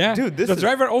you. Yeah, dude, the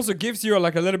driver also gives you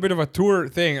like a little bit of a tour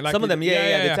thing. Like Some of them,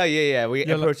 yeah. They tell you, we're Yeah,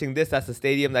 like- approaching this, that's the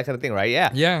stadium, that kind of thing, right? Yeah.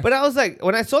 Yeah. But I was like,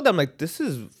 when I saw them, like, this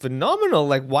is phenomenal.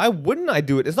 Like, why wouldn't I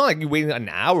do it? It's not like you're waiting an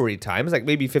hour every time. It's like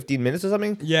maybe 15 minutes or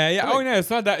something. Yeah. But Oh no, it's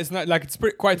not that. It's not like it's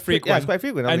quite frequent. Yeah, it's quite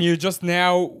frequent. I'm And like- you just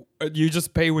now you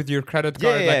just pay with your credit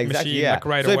card Yeah, exactly. machine Yeah. like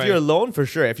right so away. if you're alone, for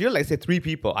sure. If you're like say 3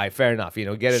 people, fair enough.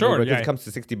 Get Sure, it because yeah. it comes to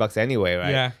 $60 anyway,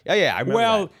 right? Yeah. Yeah. I remember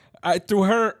Well, that. to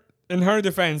her, in her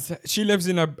defense, she lives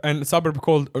in a suburb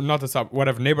called, or not a suburb,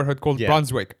 whatever neighborhood called Yeah.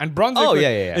 Brunswick, and Brunswick Oh,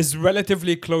 yeah. is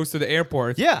relatively close to the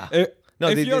airport. Yeah. No,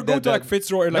 if you go to like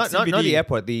Fitzroy or like not CBD, the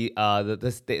airport,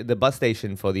 the bus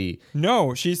station for the.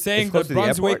 No, she's saying It's close that to the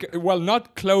Brunswick, airport? well,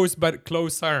 not close, but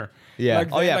closer. Yeah. Like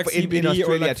they're like in CBD or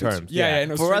Australia like terms. Yeah, in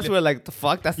For us, Australia. we're like, the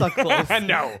fuck, that's not close.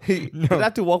 No. You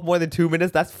have to walk more than 2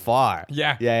 minutes. That's far.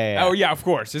 Yeah. Oh yeah, of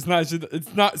course. It's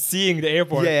not seeing the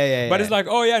airport. Yeah. But it's like,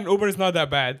 oh yeah, and Uber is not that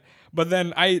bad. But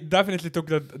then I definitely took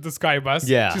the sky bus.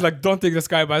 Yeah. She's like, don't take the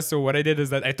sky bus. So what I did is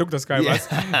that I took the sky bus.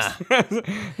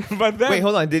 But then Wait,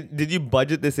 hold on. Did you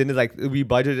budget this in? It's like we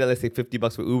budgeted, let's say,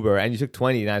 $50 for Uber, and you took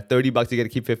 20. Now $30, you got to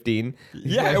keep 15.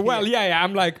 yeah, well, yeah.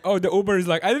 I'm like, oh, the Uber is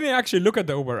like, I didn't actually look at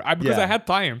the Uber because Yeah. I had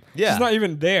time. Yeah. She's not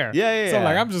even there. Yeah. So I'm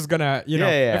like, I'm just gonna, you know,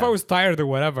 Yeah. if I was tired or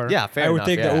whatever, Yeah, fair I would enough,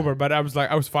 take yeah. the Uber. But I was like,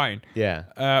 I was fine.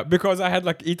 Yeah. Because I had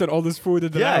like eaten all this food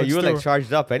in the Yeah, lounge you were too. like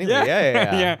charged up anyway.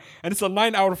 Yeah. yeah. And it's a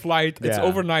 9-hour flight. It's Yeah.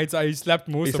 overnight. So I slept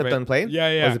most You of slept it. on the plane?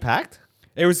 Yeah. Was it packed?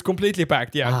 It was completely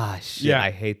packed. Yeah. Ah, shit. Yeah.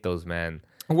 I hate those, man.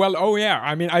 Well, oh yeah.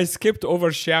 I mean, I skipped over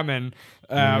Xiamen,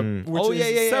 which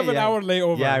is 7-hour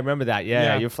layover. Yeah, I remember that. Yeah,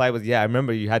 Yeah. your flight was. Yeah, I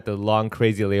remember you had the long,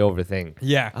 crazy layover thing.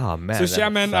 Yeah. Oh, man, So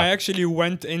that Xiamen, sucked. I actually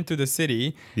went into the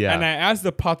city. Yeah. And I asked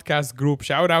the podcast group.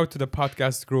 Shout out to the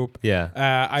podcast group. Yeah.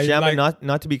 I Shaman, like,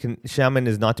 not to be shaman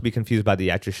is not to be confused by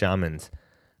the actual shamans.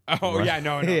 Oh yeah,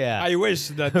 no. Yeah. I wish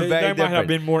that they Very might have different.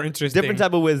 been more interesting. Different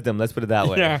type of wisdom. Let's put it that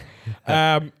way. Yeah.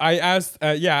 I asked,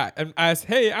 and asked,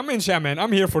 hey, I'm in Xiamen.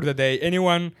 I'm here for the day.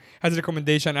 Anyone has a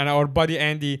recommendation? And our buddy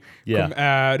Andy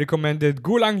recommended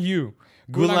Gulang Yu.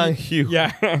 Gulang Yu.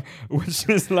 Yeah. Which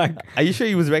is like, Are you sure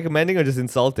he was recommending or just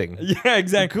insulting? yeah,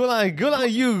 exactly.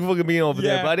 Gulang, you fucking being over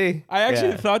there, buddy. I actually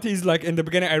Yeah. thought he's like, in the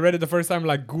beginning, I read it the first time,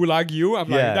 like Gulag Yu. I'm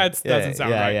like, that doesn't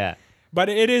sound right. Yeah. But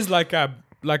it is like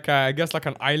I guess like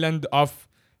an island of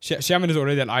Xiamen is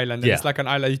already an island. And Yeah. It's like an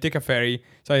island. You take a ferry.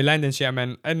 So I land in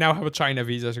Xiamen and now have a China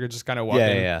visa. So you just kind of walk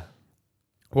in, Yeah.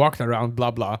 walked around,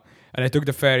 blah blah. And I took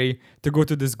the ferry to go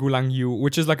to this Gulang Yu,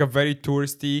 which is like a very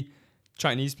touristy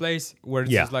Chinese place where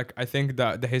it's Yeah. just like I think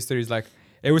the history is like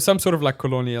it was some sort of like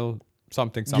colonial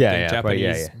something Yeah, Japanese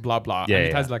right, yeah. blah blah. Yeah, and it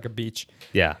yeah. has like a beach.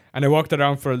 Yeah. And I walked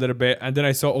around for a little bit, and then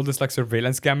I saw all this like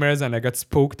surveillance cameras, and I got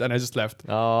spooked, and I just left.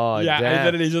 Oh, Yeah, I damn.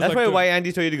 literally just That's like probably to- why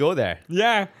Andy told you to go there.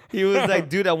 Yeah, He was like,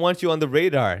 dude, I want you on the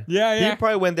radar. Yeah. He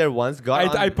probably went there once, got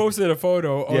on. I posted a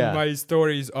photo on Yeah. my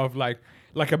stories of like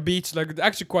a beach, like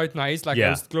actually quite nice. Like I Yeah.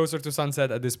 was closer to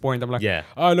sunset at this point. I'm like, Yeah.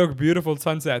 oh look, beautiful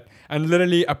sunset, and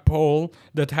literally a pole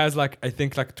that has like I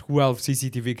think like 12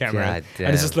 CCTV cameras, God and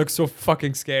it damn. just looks so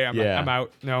fucking scary. I'm like, Yeah. I'm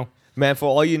out. No. Man, for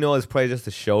all you know, it's probably just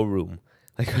a showroom.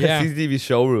 Like Yeah. a CCTV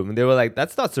showroom. And they were like,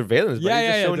 that's not surveillance, but Yeah, just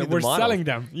yeah, showing yeah. you the We're models. selling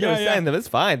them. Yeah, Yeah, we're yeah. selling them. It's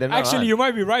fine. They're not Actually, on. you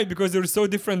might be right because there's so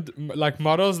different like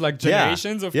models, like Yeah.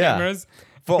 generations of Yeah. cameras.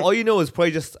 For all you know, it's probably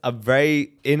just a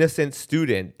very innocent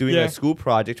student doing Yeah. a school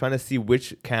project trying to see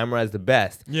which camera is the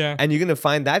best. Yeah. And you're going to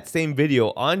find that same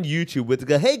video on YouTube with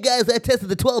the hey guys, I tested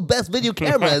the 12 best video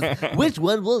cameras. Which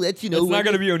one will let you know? It's when not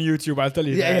gonna be on YouTube. I'll tell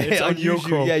you Yeah, that. yeah, It's on on YouTube.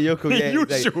 Youku. Yeah, Youku. Yeah,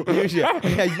 YouTube. Like,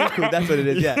 YouTube. Yeah, Youku. That's what it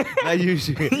is. Yeah, not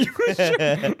YouTube.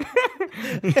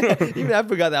 Even I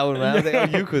forgot that one, man. I was like, oh,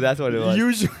 Youku. That's what it was.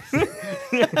 YouTube.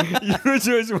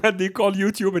 YouTube is what they call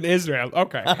YouTube in Israel.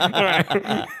 Okay. All right.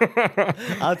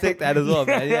 I'll take that as well,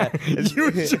 man. Yeah.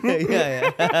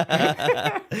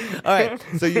 yeah. All right.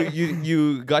 So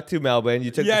you got to Melbourne.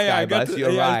 You took the Sky I got Bus. to, You I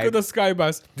took arrived. the Sky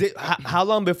Bus. How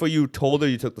long before you told her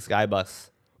you took the Sky Bus?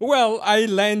 Well, I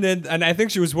landed and I think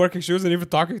she was working. She wasn't even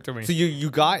talking to me. So you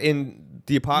got in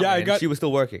the apartment. Yeah, I and got- she was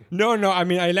still working. No, I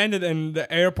mean, I landed in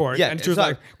the airport Yeah, and she was it's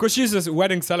like, because she's a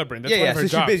wedding celebrant. That's Yeah, one yeah. of So her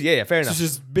she's jobs. busy. Yeah, fair enough. So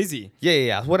she's busy.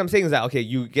 Yeah. What I'm saying is that okay,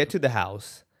 you get to the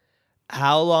house.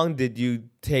 How long did you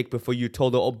take before you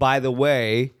told her? Oh, by the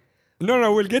way,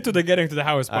 No, we'll get to the getting to the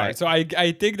house part. Alright. So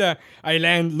I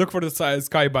land, look for the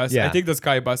Sky Bus. Yeah. I take the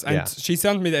Sky Bus, and Yeah. she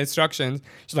sent me the instructions.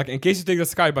 She's like, in case you take the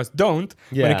Sky Bus, don't.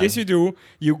 But Yeah. in case you do,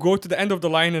 you go to the end of the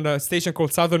line in a station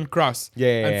called Southern Cross.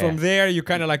 Yeah, And from there, you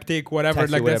kind of like take whatever.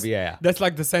 Taxi, Like whatever, that's, yeah. that's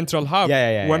like the central hub.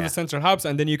 Yeah, One yeah. of the central hubs,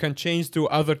 and then you can change to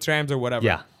other trams or whatever.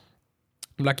 yeah.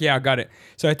 I'm like, yeah, I got it.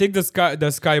 So I take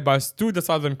the Sky Bus to the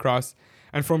Southern Cross,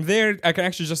 and from there, I can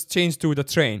actually just change to the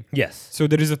train. Yes. So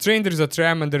there is a train, there is a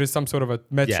tram, and there is some sort of a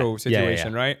metro Yeah.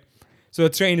 situation, Yeah. right? So the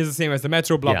train is the same as the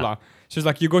metro, blah, Yeah. blah. She's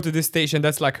like, you go to this station,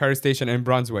 that's like her station in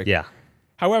Brunswick. Yeah.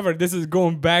 However, this is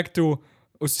going back to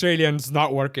Australians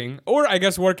not working, or I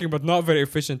guess working, but not very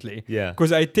efficiently. Yeah.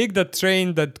 Because I take the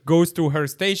train that goes to her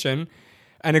station,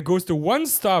 and it goes to one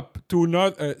stop to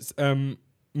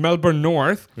Melbourne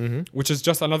North, which is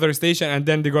just another station, and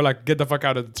then they go like, get the fuck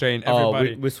out of the train,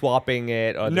 everybody. Oh, we're swapping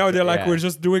it. Or No, they're like, yeah. we're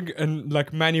just doing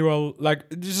like manual, like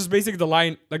it's just basically the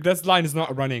line, like that line is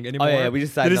not running anymore. yeah, we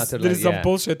decided not to, There is like, some yeah.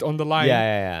 bullshit on the line.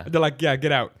 Yeah. They're like, yeah,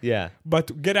 get out. Yeah.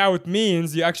 But get out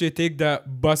means you actually take the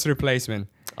bus replacement.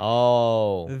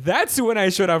 Oh. That's when I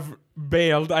should have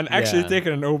bailed and actually Yeah.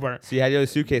 taken an Uber. So you had your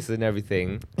suitcases and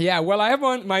everything. Yeah, well, I have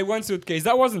my one suitcase.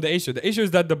 That wasn't the issue. The issue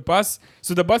is that the bus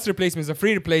replacement is a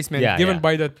free replacement Yeah, given yeah.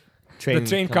 by the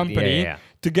train company Yeah.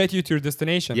 to get you to your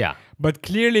destination. Yeah. but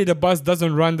clearly the bus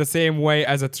doesn't run the same way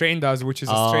as a train does, which is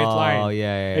a straight line. Oh,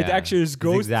 yeah. It actually just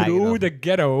goes zigzag, through you know. the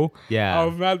ghetto.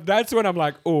 Yeah. That's when I'm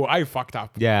like, oh, I fucked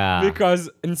up. Yeah. Because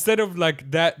instead of like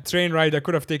that train ride that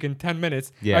could have taken 10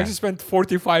 minutes, Yeah. I actually spent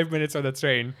 45 minutes on the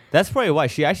train. That's probably why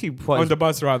she actually On the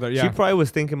bus, rather. Yeah. She probably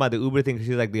was thinking about the Uber thing because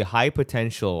she's like the high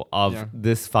potential of Yeah.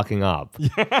 this fucking up. She's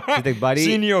like, buddy,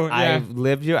 She knew, yeah. I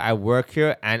live here, I work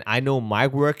here, and I know my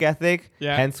work ethic.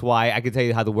 Yeah. Hence why I can tell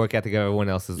you how the work ethic of everyone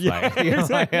else is like. You know?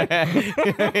 exactly.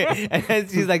 And then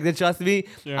she's like, trust me,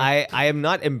 Yeah. I am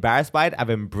not embarrassed by it. I've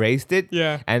embraced it.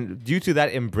 Yeah. And due to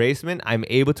that embracement, I'm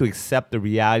able to accept the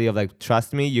reality of like,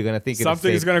 trust me, you're gonna think it's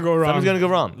Something is safe. gonna go wrong. Something's gonna go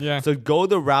wrong. Yeah. So go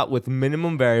the route with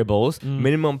minimum variables,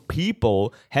 minimum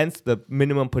people, hence the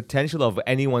minimum potential of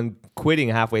anyone quitting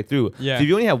halfway through. Yeah. So if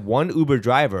you only have one Uber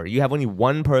driver, you have only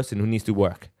one person who needs to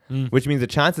work. Which means the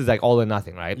chance is like all or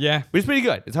nothing, right? Yeah. Which is pretty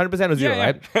good. It's 100% or zero, Yeah,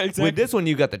 right? exactly. With this one,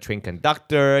 you got the train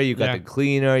conductor, you got Yeah. the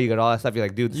cleaner, you got all that stuff. You're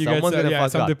like, dude, You someone's get gonna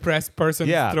fuck some up. depressed person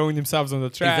Yeah. throwing themselves on the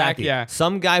track. Exactly. Yeah.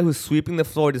 Some guy who's sweeping the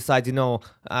floor decides,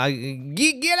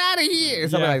 get out of here,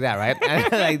 something Yeah. like that, right?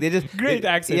 And like they just Great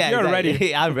accent. You're exactly.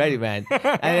 ready. I'm ready, man.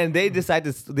 And then they decide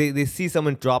to they see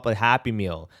someone drop a Happy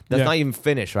Meal that's Yeah. not even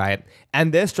finished, right?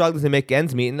 And they're struggling to make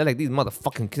ends meet, and they're like, these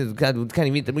motherfucking kids can't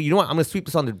even. You know what? I'm gonna sweep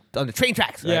this on the train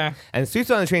tracks. Right? Yeah. And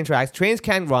sweeps on the train tracks. Trains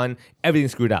can't run.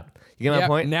 Everything's screwed up. You get my Yep,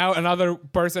 point? Now another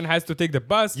person has to take the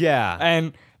bus. Yeah.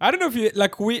 And I don't know if you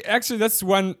like that's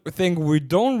one thing we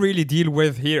don't really deal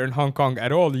with here in Hong Kong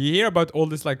at all. You hear about all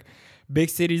this like big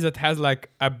cities that has like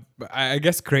I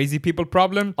guess crazy people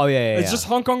problem. Oh, yeah, It's yeah. just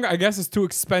Hong Kong, I guess, is too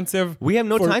expensive. We have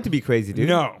no for- time to be crazy, dude.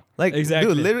 No. Like,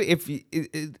 Exactly. dude, literally,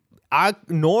 if our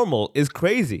normal is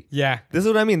crazy. Yeah. This is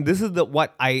what I mean. This is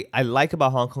what I like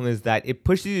about Hong Kong is that it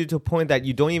pushes you to a point that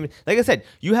you don't even, like I said,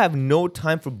 you have no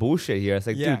time for bullshit here. It's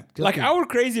like, Yeah, dude. like our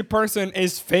crazy person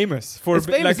is famous for It's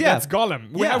famous, like yeah. that's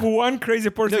Gollum. We Yeah. have one crazy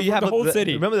person No, you for have the whole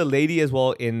city. Remember the lady as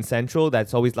well in Central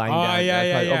that's always lying Oh, down yeah,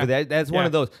 yeah, over yeah. there. That's one Yeah.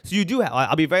 of those. So you do have.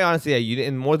 I'll be very honest. Yeah, you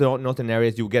in more northern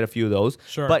areas you get a few of those.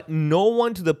 Sure. But no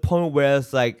one to the point where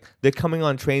it's like they're coming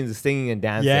on trains and singing and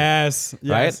dancing. Yes,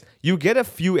 Right? yes. You get a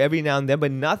few every now and then,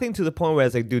 but nothing to the point where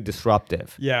it's like, dude,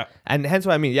 disruptive. Yeah. And hence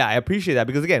what I mean. Yeah, I appreciate that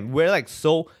because again, we're like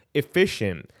so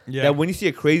efficient Yeah. that when you see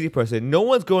a crazy person, no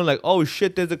one's going like, oh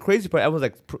shit, there's a crazy person.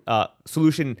 Everyone's like,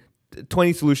 solution,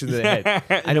 20 solutions in their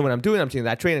head. I know what I'm doing. I'm changing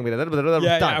that train. I'm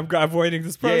Yeah, done. I'm avoiding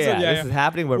this person. Yeah, this is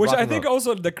happening. We're Which rock I and think roll.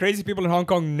 also the crazy people in Hong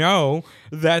Kong know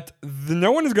that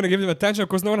no one is going to give them attention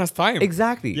because no one has time.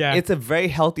 Exactly. Yeah. It's a very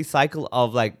healthy cycle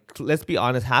of like, let's be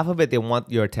honest, half of it, they want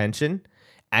your attention.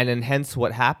 And then hence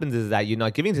what happens is that you're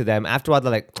not giving to them. After a while,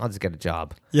 they're like, I'll just get a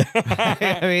job. Yeah.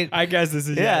 I mean, I guess this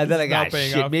is yeah, they're this like, is not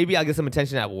paying shit, off. maybe I'll get some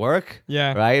attention at work.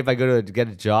 Yeah. Right? If I go to get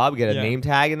a job, get a Yeah. name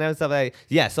tag and stuff like that.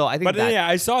 Yeah, so I think But that. then, yeah,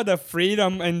 I saw the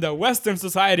freedom in the Western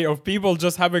society of people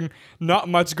just having not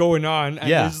much going on, and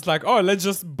Yeah. it's just like, oh, let's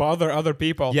just bother other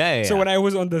people. Yeah, So yeah. when I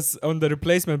was on the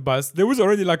replacement bus, there was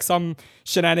already like some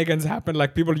shenanigans happen,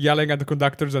 like people yelling at the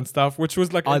conductors and stuff, which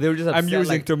was like Oh, they were just upset, amusing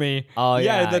like- to me. Oh,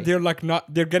 yeah. that they're like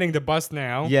they're getting the bus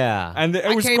now. Yeah. and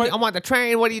it was I want the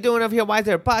train. What are you doing over here? Why is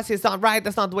there a bus? It's not right.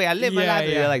 That's not the way I live my Yeah, life.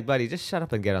 And yeah. You're like, buddy, just shut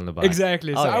up and get on the bus.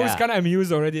 exactly. So Oh, I was yeah. kind of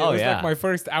amused already. Oh, It was yeah. like my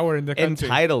first hour in the country.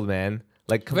 Entitled, man.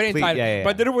 Like Very complete. entitled. Yeah, yeah.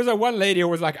 But there was a one lady who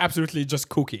was like absolutely just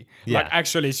kooky. Yeah. Like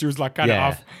actually she was like kind of Yeah.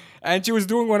 off. And she was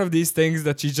doing one of these things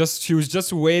that she was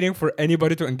just waiting for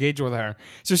anybody to engage with her.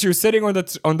 So she was sitting on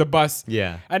the bus.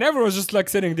 Yeah. And everyone was just like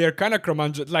sitting there kind of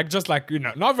curmudgeon, like just like,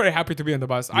 not very happy to be on the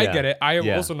bus. I Yeah. get it. I am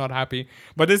Yeah. also not happy.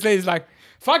 But this lady's like,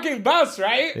 fucking bus,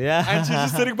 right? Yeah. And she's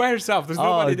just sitting by herself. There's Oh,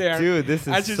 nobody there. dude, this is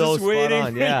and she's so just spot waiting.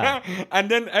 on, yeah.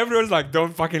 And then everyone's like,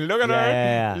 don't fucking look at Yeah, her.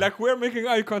 yeah, yeah. Like we're making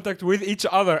eye contact with each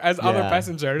other as other Yeah.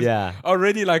 passengers. Yeah.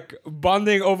 Already like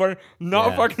bonding over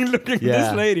not Yeah. fucking looking at Yeah.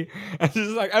 this lady. And she's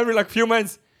like every like few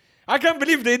months, I can't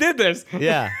believe they did this.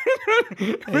 Yeah.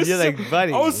 And you're like,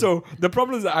 buddy. Also, the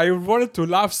problem is that I wanted to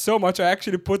laugh so much, I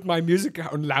actually put my music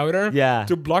on louder Yeah.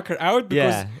 to block her out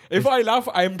because Yeah. if I laugh,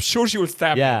 I'm sure she will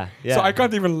stab Yeah, me. yeah. So I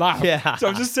can't even laugh. Yeah. So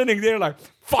I'm just sitting there like,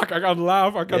 fuck, I can't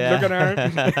laugh. I can't Yeah. look at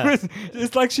her.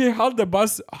 It's like she held the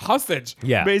bus hostage,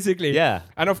 Yeah. basically. Yeah.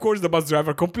 And of course, the bus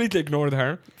driver completely ignored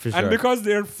her. For And sure. because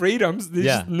they're freedoms,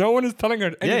 Yeah. no one is telling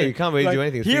her anything. you can't really Like, do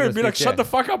anything. Here, Freedom be like, speech, shut yeah. the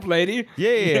fuck up, lady.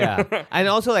 Yeah. And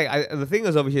also, like, the thing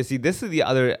is over here. See, this is the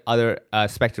other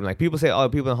spectrum. Like, people say, oh,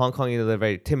 people in Hong Kong, they're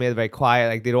very timid, very quiet.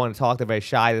 Like, they don't want to talk. They're very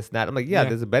shy. This and that. I'm like, yeah, Yeah.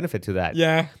 there's a benefit to that.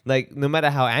 Yeah. Like, no matter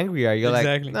how angry you are, you're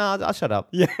Exactly. like, no, I'll shut up.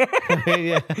 Yeah.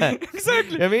 yeah.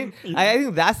 Exactly. You know what I mean, I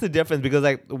think that's the difference because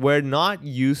like we're not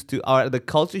used to, or the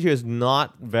culture here is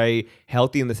not very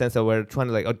healthy in the sense that we're trying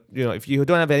to like, if you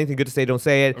don't have anything good to say, don't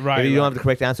say it. Right, If you don't right. have the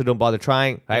correct answer, don't bother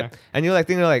trying. Right. Yeah. And you're like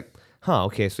thinking like,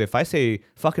 okay, so if I say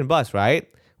fucking bus, right?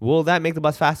 Will that make the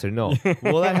bus faster? No.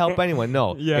 Will that help anyone?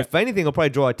 No. Yeah. If anything, it'll probably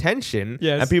draw attention.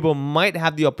 Yes. And people might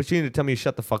have the opportunity to tell me to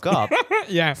shut the fuck up.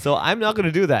 Yeah. So I'm not going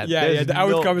to do that. Yeah, There's the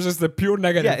no- outcome is just the pure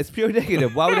negative. Yeah, it's pure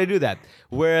negative. Why would I do that?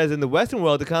 Whereas in the Western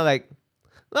world, they're kind of like,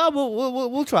 no,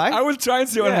 we'll try. I will try and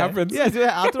see what happens. Yeah, so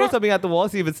I'll throw something at the wall,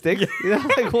 see if it sticks. You know,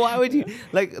 like why would you?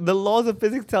 Like the laws of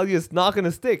physics tell you it's not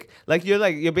gonna stick. You're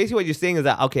basically what you're saying is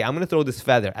that okay, I'm gonna throw this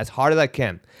feather as hard as I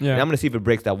can, Yeah. and I'm gonna see if it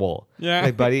breaks that wall. Yeah.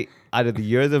 Like buddy, out of the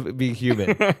years of being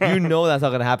human, you know that's not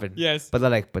gonna happen. Yes. But they're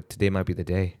like, but today might be the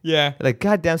day. Yeah. Like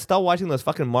goddamn, stop watching those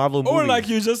fucking Marvel movies. Or like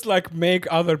you just like make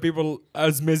other people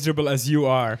as miserable as you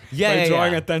are Yeah, by yeah,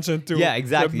 drawing yeah. attention to Yeah,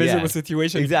 exactly, the miserable yeah.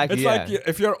 situation. Exactly, It's yeah. like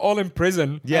if you're all in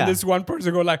prison Yeah. and this one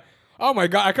person go like, "Oh my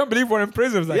god, I can't believe we're in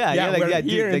prison." It's like, yeah, yeah, like, we're yeah,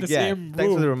 here dude, in like, the yeah. same room.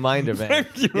 Thanks for the reminder, man.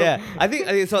 Thank you. Yeah, I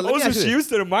think so. Let me Also, ask you she this. used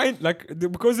to remind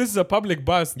because this is a public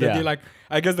bus that Yeah. they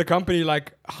I guess the company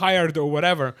hired or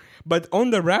whatever. But on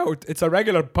the route, it's a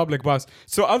regular public bus,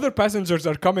 so other passengers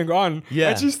are coming on, Yeah.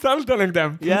 and she's still telling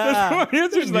them, Yeah.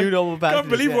 It's just New normal can't passengers,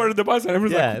 believe yeah. we're in the bus, and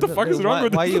everyone's like, what the fuck is wrong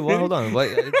with why this? you? Well, hold on.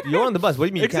 You're on the bus. What do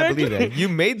you mean you can't believe Exactly. it? You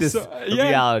made this So, yeah.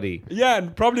 reality. Yeah,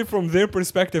 and probably from their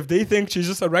perspective, they think she's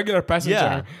just a regular passenger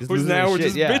Yeah, just who's losing her now shit,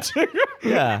 just yeah. bitching.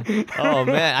 Yeah. Oh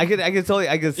man, I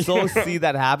could so see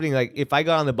that happening. Like if I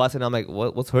got on the bus and I'm like,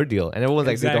 what's her deal? And everyone's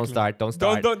like, dude, don't Exactly.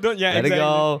 start. Don't. Yeah, Let exactly. it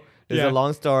go. It's Yeah. a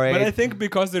long story. But I think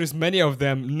because there's many of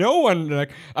them, no one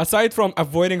aside from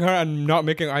avoiding her and not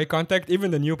making eye contact,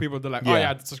 even the new people, they're like, oh Yeah.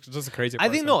 yeah, it's just a crazy. I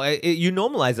think person. you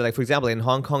normalize it. Like for example, in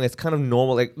Hong Kong, it's kind of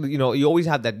normal. Like you always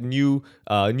have that new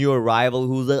arrival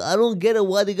who's like, I don't get it.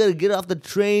 Why they gotta get off the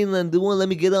train and they won't let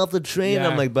me get off the train? Yeah.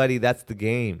 I'm like, buddy, that's the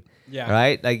game. Yeah.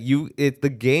 Right. Like the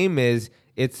game is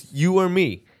it's you or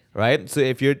me. Right. So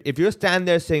if you're standing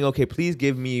there saying, okay, please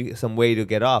give me some way to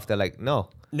get off, they're like, no.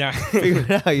 Yeah. Figure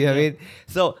it out, you know what I mean?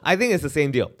 So I think it's the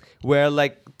same deal. Where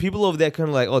people over there kind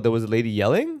of like, oh, there was a lady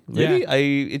yelling? Really? Yeah.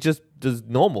 It just is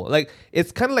normal.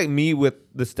 It's kind of like me with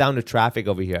the sound of traffic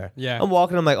over here. Yeah. I'm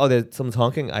walking, I'm like, oh, there's someone's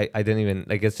honking. I didn't even,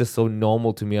 it's just so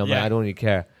normal to me. I'm like, Yeah. I don't even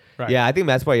care. Right. Yeah, I think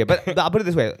that's probably it. But I'll put it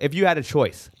this way. If you had a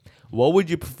choice, what would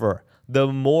you prefer? The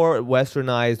more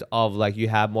westernized of you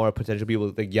have more potential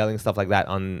people yelling stuff like that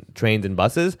on trains and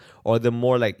buses, or the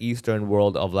more Eastern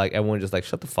world of everyone just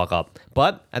shut the fuck up.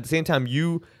 But at the same time,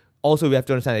 you also have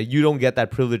to understand that you don't get that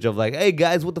privilege of hey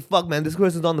guys, what the fuck, man, this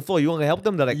person's on the floor, you want to help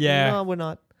them? They're like, Yeah. no, we're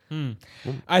not.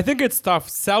 I think it's tough.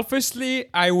 Selfishly,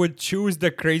 I would choose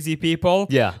the crazy people.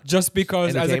 Yeah. Just because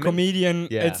as a Entertainment? comedian,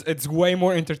 Yeah. it's way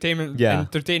more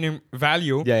entertaining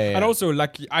value. Yeah. And also,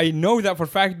 I know that for a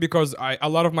fact because a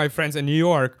lot of my friends in New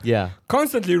York Yeah.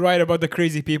 constantly write about the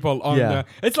crazy people on Yeah.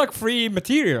 it's like free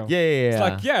material. Yeah.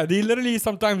 It's they literally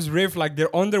sometimes riff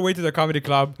they're on their way to the comedy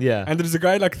club. Yeah. And there's a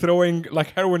guy throwing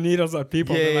heroin needles at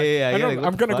people. Yeah, They're like, yeah. "I know, You're like, what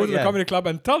I'm gonna the go fuck?" to the Yeah. comedy club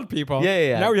and tell people.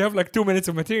 Yeah. Now you have 2 minutes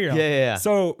of material. Yeah.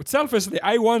 So selfishly,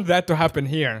 I want that to happen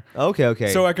here.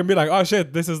 Okay. So I can be like, oh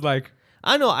shit, this is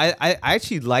I know. I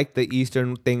actually like the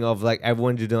Eastern thing of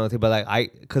everyone just doing nothing, but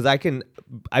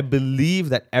I believe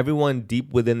that everyone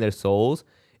deep within their souls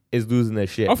is losing their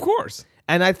shit. of course.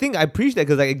 And I think I appreciate that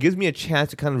because it gives me a chance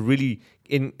to kind of really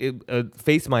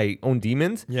face my own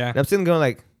demons. Yeah. And I'm sitting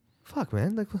going fuck,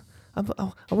 man.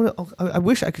 I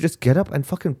wish I could just get up and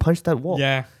fucking punch that wall.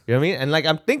 Yeah. You know what I mean? And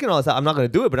I'm thinking all this stuff. I'm not gonna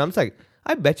do it, but I'm just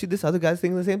I bet you this other guy's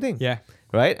thinking the same thing. Yeah.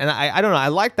 Right? And I don't know. I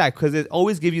like that because it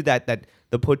always gives you that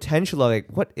the potential of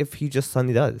what if he just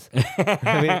suddenly does?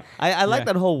 I mean, I like Yeah.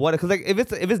 that whole what because if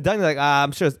it's done, you're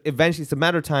I'm sure eventually it's a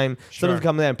matter of time. Someone's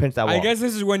coming there and pinch that wall. I guess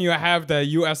this is when you have the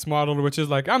US model, which is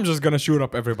I'm just gonna shoot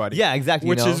up everybody. Yeah, exactly.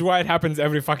 Which is why it happens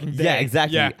every fucking day. Yeah,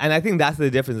 exactly. Yeah. And I think that's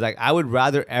the difference. I would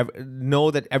rather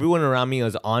know that everyone around me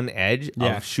is on edge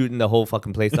Yeah. of shooting the whole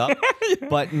fucking place up,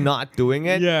 but not doing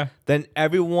it. Yeah. Than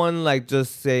everyone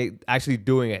just say actually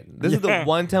doing it. This is the Yeah.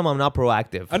 one time I'm not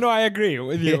proactive. I know, I agree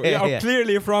with you. Yeah. Clearly,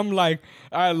 from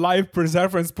a life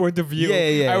preservance point of view,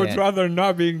 Yeah, I would yeah. rather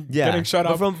not be getting shut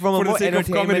But up from for a the more sake of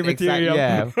comedy entertainment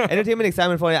material. entertainment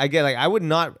excitement point. I get I would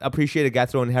not appreciate a guy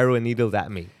throwing heroin needles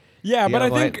at me. Yeah, You but know I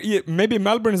what? think maybe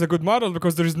Melbourne is a good model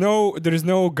because there is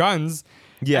no guns.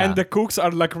 Yeah. And the cooks are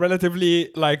relatively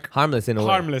Harmless in a way.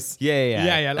 harmless. Yeah.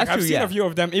 Yeah. That's I've true, seen yeah. a few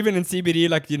of them, even in CBD,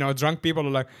 drunk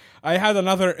people are I had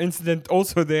another incident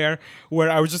also there where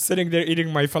I was just sitting there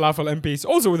eating my falafel in peace,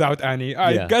 also without Annie.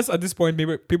 I Yeah. guess at this point,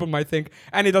 maybe people might think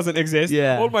Annie doesn't exist.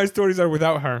 Yeah. All my stories are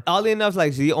without her. Oddly enough,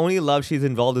 the only love she's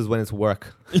involved is when it's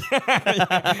work.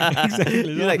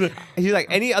 Exactly. She's like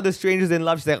any other strangers in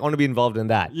love. She's I want to be involved in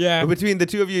that. Yeah. But between the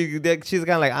two of you, she's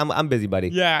kind of I'm busy, buddy.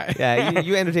 Yeah. Yeah.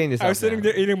 You entertain yourself. I was sitting now.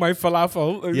 there eating my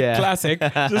falafel. Yeah. Classic.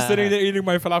 Just sitting there eating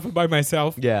my falafel by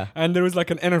myself. Yeah. And there was like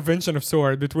an intervention of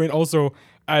sort between also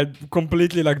a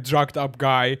completely like drugged up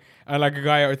guy and like a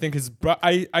guy I think his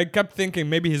I kept thinking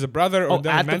maybe he's a brother or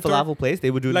their at the mentor. falafel place, they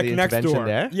would do Like the next intervention door.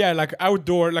 there. Yeah, like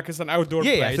outdoor, like it's an outdoor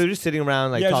Yeah, place. so they're just sitting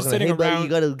around, like Yeah, talking just like, hey, sitting buddy, around. you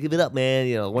gotta give it up, man.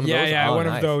 You know, one of those. Yeah, Oh, one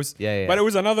nice. of those. Yeah. But it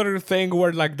was another thing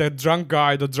where like the drunk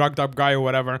guy, the drugged up guy or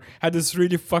whatever, had this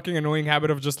really fucking annoying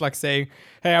habit of just like saying,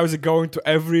 "Hey, how's it going?" to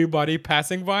everybody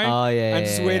passing by. Oh, yeah, and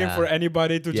just yeah, waiting yeah. for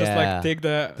anybody to just like Yeah. take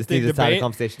the Just take need the to start a bait.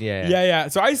 conversation. Yeah. Yeah.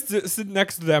 So I sit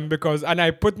next to them and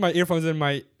I put my earphones in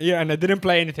my ear and I didn't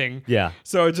play anything. Yeah.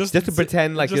 So just Just to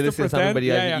pretend like you're just to listening to somebody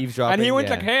pretend, else eavesdropping. And he went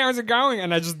yeah. like, "Hey, how's it going?"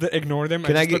 And I just ignored him.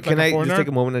 Can I just looked can like a I just foreigner. take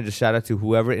a moment and just shout out to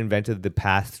whoever invented the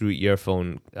pass-through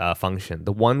earphone function,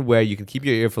 the one where you can keep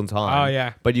your earphones on. Oh,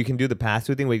 yeah. But you can do the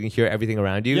pass-through thing where you can hear everything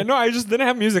around you. Yeah, no, I just didn't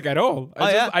have music at all.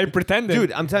 I pretended.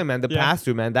 Dude, I'm telling you, man, the Yeah.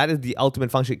 pass-through, man, that is the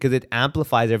ultimate function because it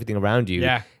amplifies everything around you.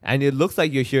 Yeah. And it looks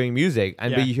like you're hearing music,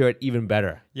 but Yeah. you hear it even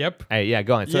better. Yep. Hey, yeah,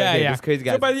 go on. So, yeah. This crazy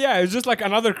guy. So, but yeah, it was just like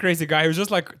another crazy guy who was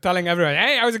just like telling everyone,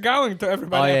 "Hey, how's it going?" to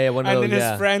everybody. Oh, yeah, one of and those, then his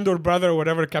yeah. friend or brother or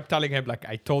whatever kept telling him, like,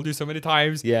 "I told you so many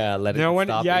times." yeah, let it No one-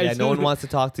 stop. yeah, Yeah, it's no one just- wants to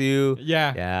talk to you.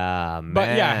 Yeah. Yeah, man. But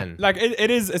yeah, like it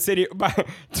is a city. But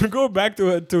to go back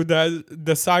to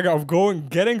the saga of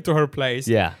getting to her place.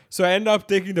 Yeah. So I end up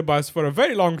taking the bus for a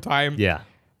very long time. Yeah.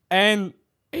 And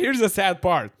here's the sad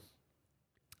part.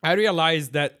 I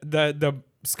realized that the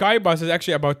Sky bus is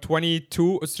actually about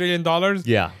 22 Australian dollars.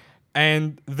 Yeah.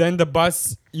 And then the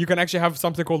bus, you can actually have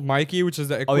something called Mikey, which is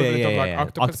the Oh, yeah, equivalent yeah, of yeah, like yeah.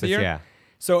 octopus here. yeah.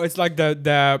 So it's like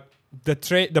the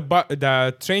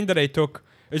train that I took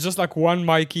is just like one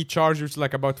Mikey charge, which is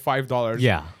like about $5.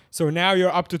 Yeah. So now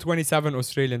you're up to 27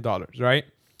 Australian dollars, right?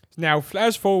 Now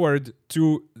flash forward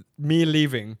to me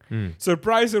leaving.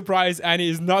 Surprise, surprise, Annie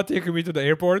is not taking me to the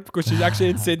airport because she's actually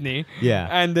in Sydney. Yeah.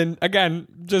 And then again,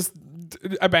 just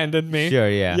abandoned me. Sure,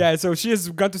 yeah. Yeah, so she has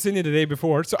got to Sydney the day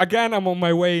before. So again, I'm on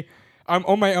my way. I'm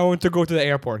on my own to go to the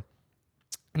airport.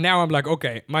 Now I'm like,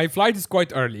 okay, my flight is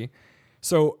quite early.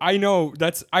 So I know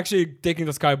that's actually taking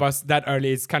the Sky bus that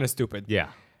early is kind of stupid. Yeah.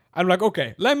 I'm like,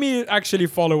 okay, let me actually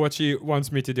follow what she wants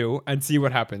me to do and see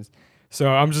what happens. So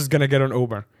I'm just gonna get on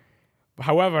Uber.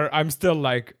 However, I'm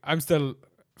still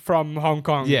from Hong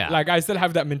Kong. Yeah. Like I still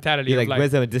have that mentality You're of like, like,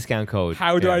 where's the discount code?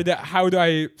 how do Yeah.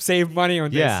 I save money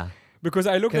on this? Yeah. Because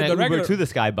I looked Can at I the Uber regular. to the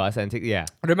Sky bus and take? Yeah.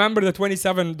 Remember the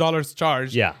 $27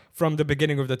 charge Yeah. from the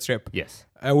beginning of the trip. Yes.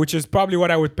 Which is probably what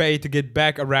I would pay to get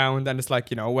back around, and it's like,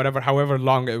 you know, however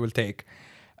long it will take.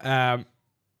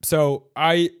 So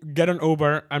I get an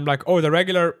Uber. I'm like, oh, the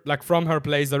regular, like from her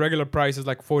place, the regular price is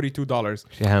like $42.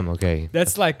 Damn. Okay.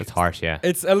 That's like, It's harsh. Yeah.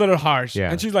 it's a little harsh.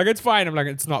 Yeah. And she's like, it's fine. I'm like,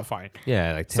 it's not fine.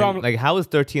 Yeah. Like 10, So I'm- like how is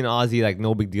 13 Aussie like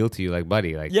no big deal to you, like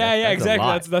buddy? Like Yeah, that's exactly.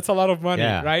 A lot. That's a lot of money,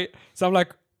 Yeah. right? So I'm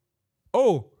like,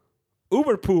 oh,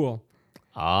 Uber Pool.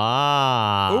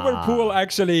 Uber Pool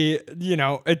actually, you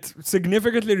know, it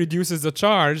significantly reduces the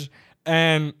charge.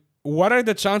 And what are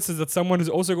the chances that someone is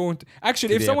also going to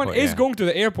actually, if the someone airport, is yeah. going to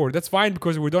the airport, that's fine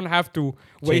because we don't have to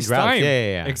waste routes. time.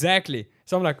 Yeah. Exactly.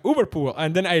 So I'm like, Uber Pool.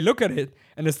 And then I look at it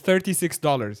and it's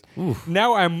 $36.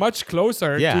 Now I'm much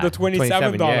closer Yeah, to the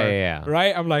 $27. yeah.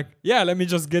 Right? I'm like, yeah, let me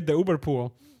just get the Uber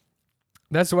Pool.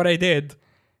 That's what I did.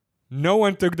 No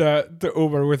one took the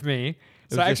Uber with me.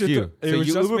 It was just you. It So was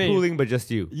you just Uber me. pooling, but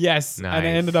just you. Yes, and I Nice.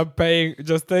 ended up paying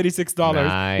just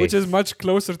 $36, which is Nice. much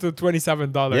closer to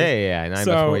 $27. Yeah. 9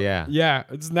 So bucks more. Yeah.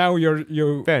 it's now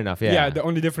you. Fair enough. Yeah. Yeah, the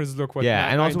only difference is look what.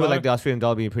 Yeah, and also with like $9. the Australian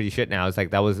dollar being pretty shit now, it's like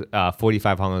that was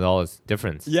 $4,500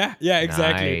 difference. Yeah,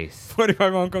 exactly. Nice.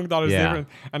 45 Hong Kong dollars Yeah. difference,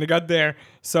 and I got there.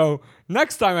 So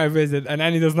next time I visit, and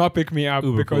Annie does not pick me up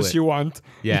Uber because pool it. she won't.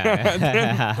 Yeah.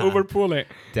 then Uber pool it.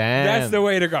 Damn. That's the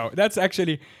way to go. That's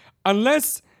actually,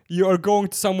 unless you are going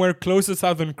to somewhere close to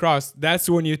Southern Cross, that's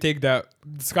when you take the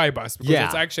Sky bus because Yeah.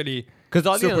 it's actually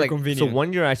Because super like, convenient. so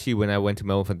one year actually when I went to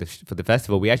Melbourne for the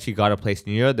festival, we actually got a place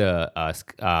near the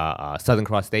Southern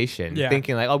Cross station, Yeah.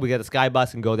 thinking like, oh, we get the Sky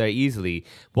bus and go there easily.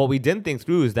 What we didn't think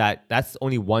through is that that's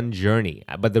only one journey,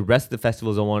 but the rest of the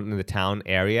festival is all in the town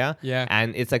area, Yeah.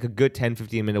 and it's like a good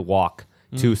 10-15 minute walk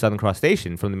to Southern Cross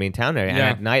Station from the main town area. Yeah.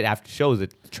 And at night after shows, the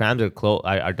trams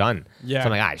are done. Yeah. So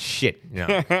I'm like, shit. You know?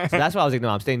 So that's why I was like, no,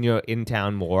 I'm staying near in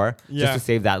town more Yeah. just to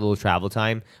save that little travel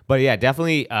time. But yeah,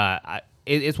 definitely.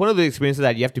 It's one of the experiences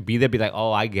that you have to be there, be like,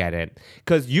 oh, I get it.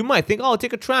 Because you might think, oh,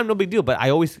 take a tram, no big deal. But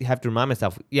I always have to remind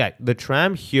myself, yeah, the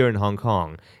tram here in Hong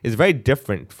Kong is very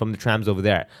different from the trams over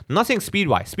there. I'm not saying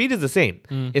speed-wise. Speed is the same.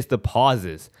 It's the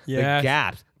pauses, Yes. the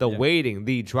gaps, the waiting.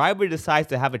 The driver decides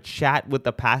to have a chat with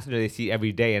the passenger they see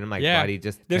every day, and I'm like, buddy,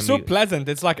 just they're so pleasant.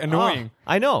 It's like annoying.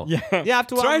 I know. Yeah.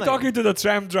 After a while, Try I'm like, talking to the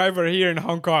tram driver here in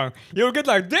Hong Kong. You'll get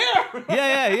like, damn.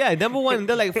 yeah. Number one,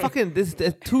 they're like, fucking, it's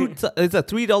a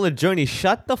 $3 journey.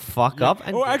 Shut the fuck up.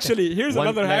 And Oh, actually, here's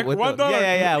another hack. with $1.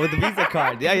 Yeah, with the Visa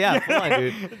card. Yeah, come on,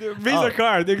 dude. The Visa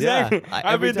card, exactly. Yeah,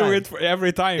 I've been doing it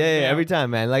every time. Yeah, every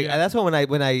time, man. Like that's why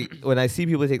when I see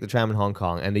people take the tram in Hong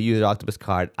Kong and they use their octopus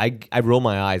card, I roll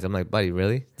my eyes. I'm like, buddy,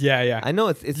 really? Yeah. I know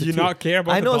it's. Do you not care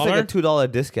about I know the it's like dollar? a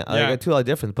 $2 discount, Yeah. like a $2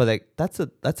 difference, but like that's a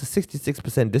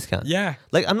 66% discount. Yeah.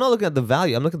 Like I'm not looking at the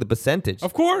value. I'm looking at the percentage.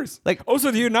 Of course. Like-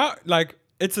 also, do you not like?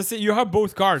 You have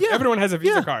both cards. Yeah. Everyone has a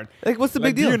Visa Yeah. card. Like, what's the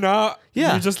Like, big deal? Do you not?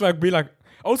 Yeah. You just like be like.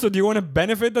 Also, do you want to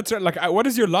benefit the tram? Like, what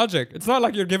is your logic? It's not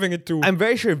like you're giving it to. I'm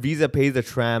very sure Visa pays the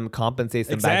tram, compensates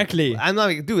them back. Exactly. I'm not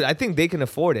like, dude, I think they can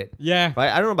afford it. Yeah. Right?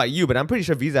 I don't know about you, but I'm pretty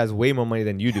sure Visa has way more money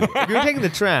than you do. If you're taking the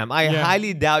tram, I Yeah.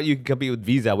 highly doubt you can compete with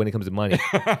Visa when it comes to money.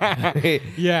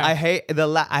 Yeah. I hate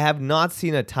I have not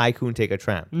seen a tycoon take a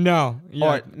tram. No. Yeah.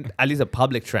 Or at least a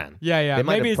public tram. Yeah. They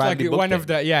might Maybe have it's like privately one booked of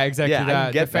it. the. Yeah, exactly. Yeah, I can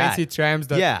the get fancy that. trams.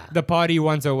 Yeah. The party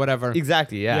ones or whatever.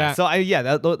 Exactly, yeah.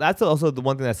 Yeah. So that's also the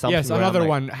one thing that sums Yes, me where I'm another like,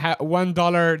 one.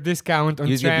 $1 discount on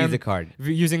Use your tram. Visa card.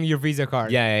 Using your Visa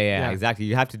card. Yeah, exactly.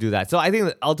 You have to do that. So I think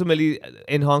that ultimately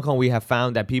in Hong Kong, we have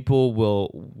found that people will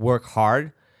work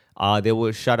hard. They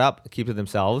will shut up, keep to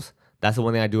themselves. That's the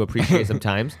one thing I do appreciate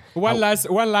sometimes. One last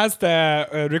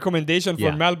recommendation for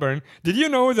Yeah. Melbourne. Did you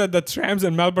know that the trams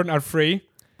in Melbourne are free?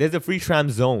 There's a free tram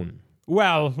zone.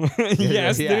 Well,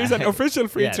 yes, Yeah. there is an official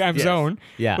free Yes, tram yes. zone.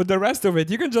 Yeah. But the rest of it,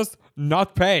 you can just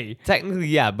not pay. Technically,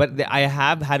 yeah, but I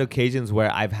have had occasions where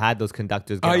I've had those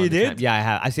conductors. Get Oh, on you the did? tram. Yeah, I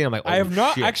have. I've seen them like, oh, I have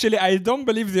not shit. actually. I don't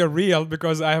believe they're real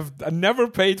because I have never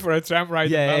paid for a tram ride.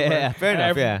 Yeah, in yeah, Melbourne. yeah. Fair enough,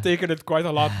 I've yeah. taken it quite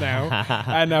a lot now,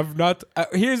 and I've not.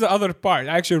 Here's the other part.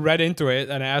 I actually read into it,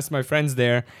 and I asked my friends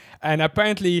there, and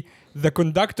apparently the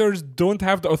conductors don't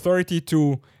have the authority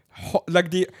to,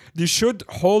 they should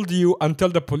hold you until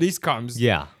the police comes.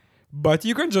 Yeah. But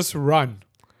you can just run.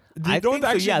 They I don't think so,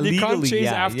 actually. yeah, they can't legally, chase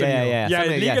yeah, after yeah, you. yeah,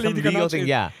 something- yeah, legally some they legal cannot thing, chase-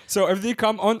 yeah. So if they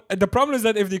come on, the problem is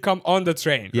that if they come on the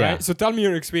train, Yeah. right? So tell me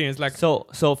your experience. Like, So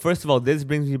first of all, this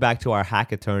brings me back to our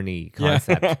hack attorney Yeah.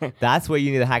 concept. That's where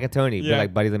you need a hack attorney. Be Yeah.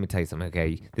 like, buddy, let me tell you something.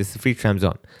 Okay, this is a free tram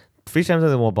zone. Free tram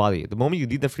zone won't bother you. The moment you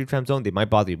leave the free tram zone, they might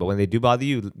bother you. But when they do bother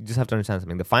you, you just have to understand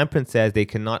something. The fine print says they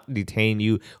cannot detain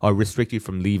you or restrict you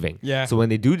from leaving. Yeah. So when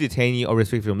they do detain you or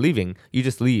restrict you from leaving, you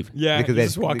just leave. Yeah, you they-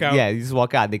 just walk out. Yeah, you just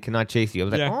walk out. They cannot chase you. I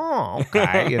was like, Yeah. oh,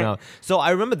 okay, you know. So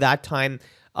I remember that time.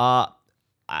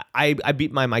 I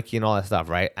beat my Mikey and all that stuff,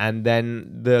 right? And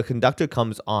then the conductor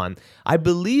comes on. I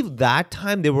believe that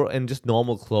time they were in just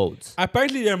normal clothes.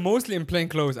 apparently they're mostly in plain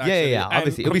clothes. Actually. Yeah. And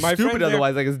Obviously, it'd be my stupid friend there-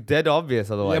 otherwise. Like it's dead obvious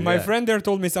otherwise. Yeah, my friend there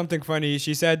told me something funny.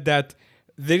 She said that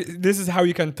this is how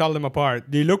you can tell them apart.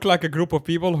 They look like a group of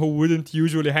people who wouldn't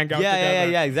usually hang out together.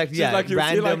 Yeah, exactly. She's Yeah, like, you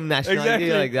see, random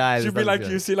nationality like that. She'd be like,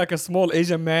 Something you see like a small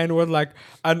Asian man with like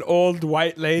an old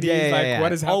white lady. He's like,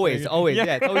 what is happening? Always.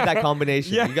 Yeah, it's always that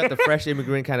combination. Yeah. You got the fresh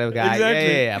immigrant kind of guy.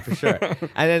 Exactly. Yeah, for sure.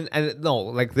 and no,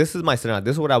 like this is my scenario.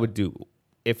 This is what I would do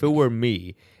if it were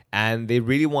me and they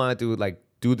really wanted to like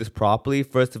do this properly.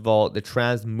 First of all, the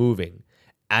tram's moving.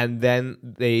 And then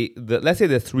let's say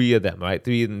there are three of them, right?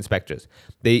 Three inspectors.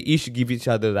 They each give each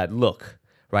other that look,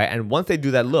 right? And once they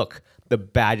do that look, the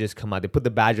badges come out. They put the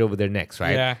badge over their necks,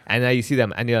 right? Yeah. And now you see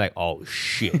them and you're like, oh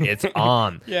shit, it's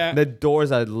on. Yeah. The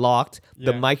doors are locked.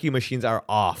 The Yeah. Mikey machines are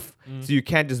off. So you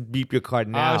can't just beep your card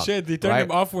now. Ah, shit, they turn right?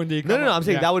 them off when they come No, I'm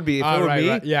saying yeah. that would be if Ah, it were right, me.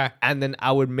 right, yeah. And then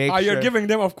I would make Ah, sure. you're giving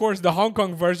them, of course, the Hong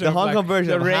Kong version. the of, Hong like, Kong version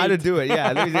the of how to rate. do it.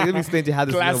 Yeah, let me explain to you how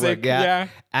this is gonna Classic, work. Yeah. yeah.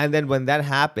 And then when that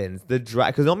happens,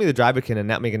 because normally the driver can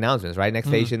make announcements, right? Next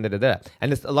station, da.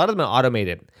 And a lot of them are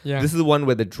automated. Yeah. This is the one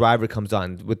where the driver comes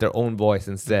on with their own voice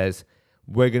and says,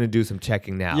 "We're gonna do some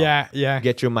checking now. Yeah.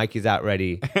 Get your Mikeys out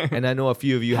ready." And I know a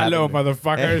few of you Hello, haven't-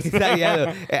 motherfuckers. Exactly,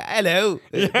 hello. Hello.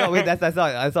 No, wait, that's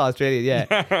all Australian.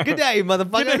 Yeah. Good day,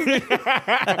 motherfuckers.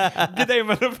 Good day,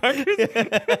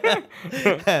 motherfuckers.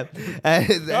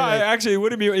 Actually, it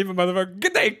wouldn't be even motherfucker.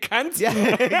 Good day, cunt. Yeah,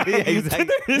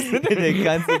 exactly. They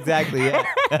cunts, exactly. Yeah.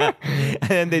 And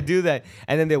then they do that,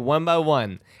 and then they one by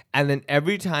one, and then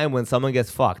every time when someone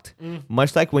gets fucked,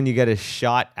 much like when you get a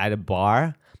shot at a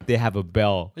bar, they have a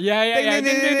bell. Yeah. Ding,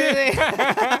 ding, ding, ding,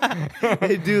 ding.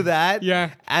 They do that.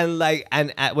 Yeah. And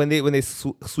when they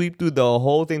sweep through the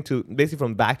whole thing to basically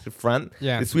from back to front,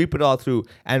 Yeah. they sweep it all through.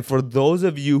 And for those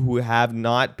of you who have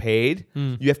not paid,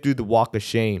 you have to do the walk of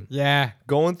shame. Yeah.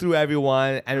 going through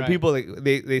everyone, and Right. people like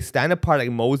they stand apart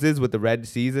like Moses with the Red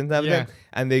Seas and everything,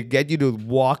 and they get you to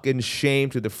walk in shame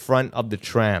to the front of the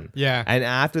tram. Yeah. And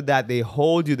after that, they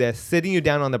hold you there, sitting you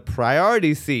down on the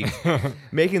priority seat,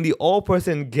 making the old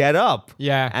person get up.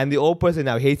 Yeah. And the old person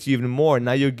now hates you even more.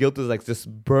 Now your guilt is like just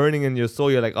burning in your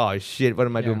soul. You're like, oh shit, what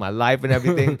am I doing with my life and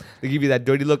everything? They give you that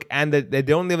dirty look, and they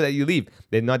don't even let you leave.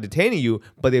 They're not detaining you,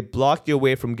 but they block your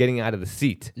way from getting out of the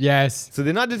seat. Yes. So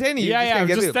they're not detaining you. Yeah, you yeah, I'm can't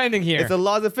get just through. standing here. It's the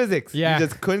laws of physics. Yeah. You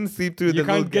just couldn't sleep through You the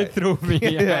little can't get guy. through me.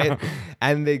 Yeah. Right?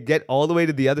 And they get all the way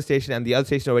to the other station, and the other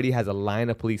station already has a line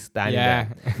of police standing Yeah.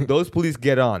 there. Those police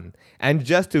get on, and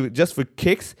just for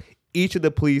kicks, each of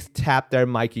the police tap their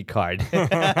Mikey card.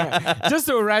 Just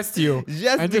to arrest you.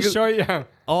 Just and to because- show you.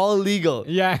 All legal.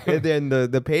 Yeah. They're in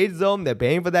the paid zone. They're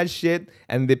paying for that shit,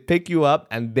 and they pick you up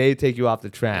and they take you off the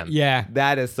tram. Yeah.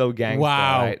 That is so gangster.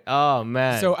 Wow. Right? Oh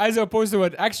man. So as opposed to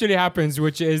what actually happens,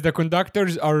 which is the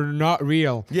conductors are not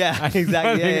real. Yeah,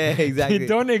 exactly. Yeah, exactly. They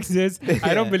don't exist.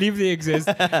 I don't believe they exist.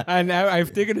 And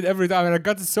I've taken it every time, and I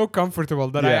got so comfortable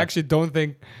that I Yeah. actually don't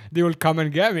think they will come and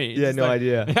get me. Yeah, It's no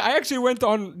idea. I actually went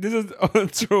on. This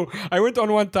is true. I went on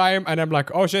one time, and I'm like,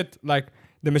 oh shit, like.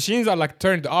 The machines are like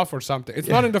turned off or something. It's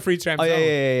not in the free tram Oh, zone.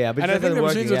 yeah. But And it I think the doesn't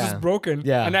work, machines are just broken.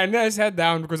 Yeah. And then I sat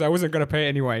down because I wasn't gonna pay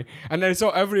anyway. And I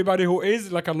saw everybody who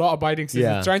is like a law-abiding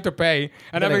citizen Yeah. trying to pay,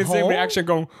 and They're having like, the same "Huh?" reaction,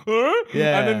 going, huh?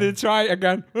 Yeah. And then they try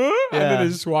again, huh? And then Yeah. they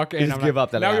just walk in. They just I'm give like,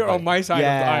 up. They're now like, you're on my side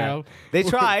of the aisle. They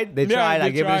tried. They Yeah, tried. I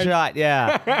they gave it a tried. shot.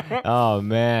 Yeah. Oh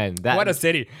man. That, What a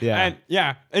city. Yeah. And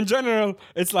yeah, in general,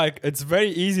 it's like, it's very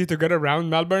easy to get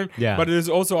around Melbourne. Yeah. But there's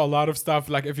also a lot of stuff.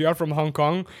 Like if you are from Hong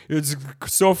Kong, it's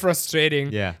so frustrating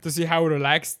Yeah. to see how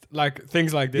relaxed, like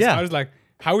things like this. Yeah. I was like,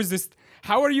 how is this?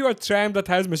 How are you a tram that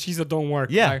has machines that don't work?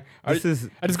 Yeah, Like, this is-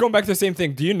 and it's going back to the same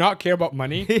thing. Do you not care about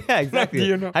money? Yeah, exactly. Do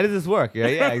you know? How does this work? Yeah,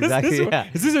 Is this exactly. what- Yeah.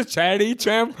 Is this a charity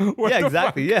tram? What Yeah, the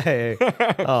exactly. Yeah.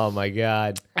 Oh my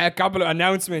God. a couple of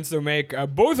announcements to make.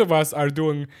 Both of us are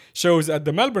doing shows at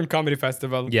the Melbourne Comedy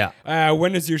Festival. Yeah.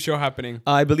 When is your show happening?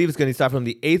 I believe it's going to start from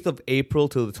the 8th of April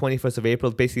till the 21st of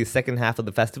April, basically the second half of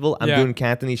the festival. I'm Yeah. doing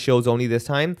Cantonese shows only this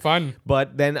time. Fun.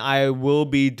 But then I will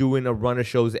be doing a run of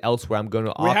shows elsewhere. I'm going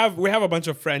to We have a bunch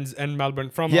of friends in Melbourne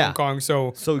from Yeah. Hong Kong,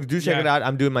 so do check Yeah. it out.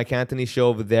 I'm doing my Cantonese show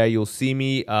over there. You'll see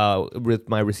me with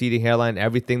my receding hairline,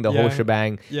 everything, the whole Yeah.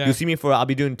 shebang. Yeah. You'll see me I'll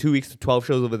be doing 2 weeks to 12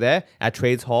 shows over there at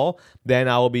Trades Hall. Then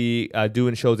I will be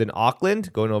doing shows in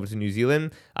Auckland, going over to New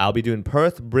Zealand. I'll be doing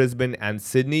Perth, Brisbane, and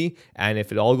Sydney. And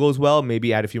if it all goes well,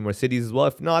 maybe add a few more cities as well.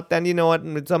 If not, then you know what?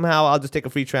 Somehow I'll just take a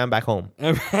free tram back home.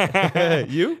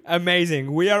 You?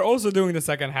 amazing. We are also doing the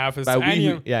second half. It's But we-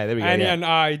 Annie, yeah, there we go, Annie yeah. and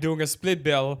I doing a split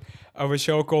bill of a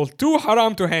show called Too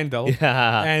Haram to Handle.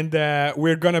 Yeah. And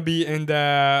we're gonna be in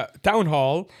the town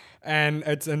hall, and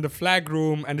it's in the flag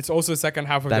room, and it's also the second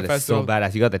half of That the is so festival.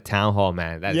 badass. You got the town hall,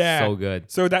 man. That's so good.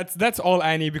 So that's all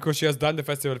Annie, because she has done the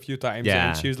festival a few times. Yeah.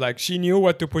 And she was like, she knew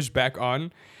what to push back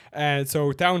on. And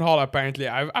so town hall, apparently,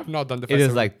 I've not done the It festival.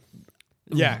 is like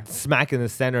yeah. smack in the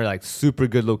center, like super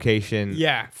good location.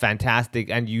 Yeah. Fantastic.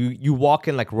 And you walk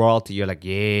in like royalty. You're like,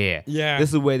 yeah. Yeah.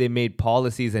 This is where they made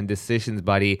policies and decisions,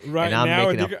 buddy. Right and I'm now,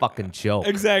 making you- a fucking joke.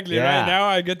 Exactly. Yeah. Right now,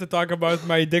 I get to talk about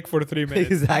my dick for 3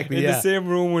 minutes. Exactly, In yeah. the same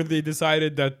room where they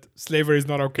decided that slavery is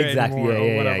not okay Exactly. anymore, Yeah, or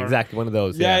yeah, whatever. yeah. Exactly. One of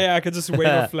those. Yeah, I can just wave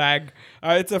a flag.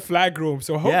 It's a flag room,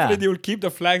 so hopefully Yeah. they will keep the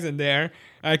flags in there.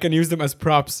 I can use them as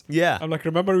props. Yeah. I'm like,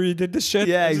 remember we did this shit?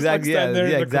 Yeah, I just, exactly. Like, stand there,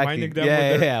 yeah, like, exactly. reminding them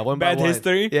Yeah, with their yeah, one by bad one.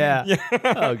 history. Yeah.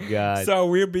 Oh god. So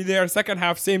we'll be there second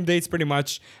half, same dates pretty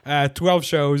much, 12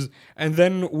 shows. And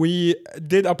then we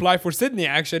did apply for Sydney,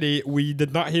 actually. We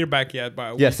did not hear back yet,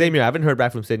 but yeah, same here. I haven't heard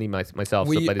back from Sydney myself,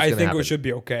 so, but it's I gonna think happen. we should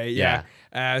be okay.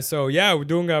 Yeah. So yeah, we're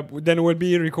doing then we'll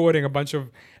be recording a bunch of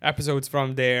episodes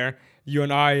from there. You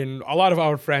and I and a lot of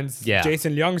our friends. Yeah.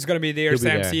 Jason Young's gonna be there. He'll be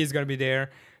Sam there. C is gonna be there.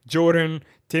 Jordan,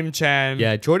 Tim Chan.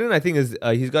 Yeah, Jordan, I think is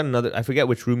he's got another. I forget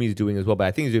which room he's doing as well, but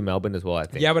I think he's doing Melbourne as well. I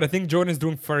think. Yeah, but I think Jordan's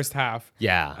doing first half.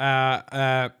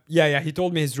 Yeah. Yeah. He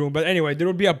told me his room. But anyway, there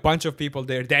will be a bunch of people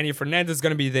there. Danny Fernandez is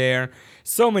gonna be there.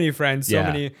 So many friends. So Yeah.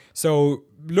 many. So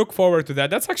look forward to that.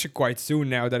 That's actually quite soon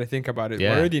now that I think about it.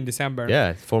 Yeah. We're already in December.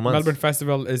 Yeah, it's 4 months. Melbourne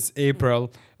Festival is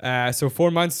April. So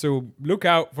 4 months. So look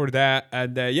out for that.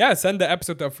 And yeah, send the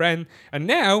episode to a friend. And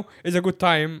now is a good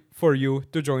time for you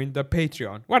to join the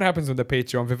Patreon. What happens on the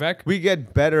Patreon, Vivek? We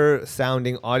get better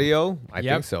sounding audio. I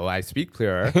Yep. think so. I speak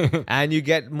clearer. And you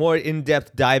get more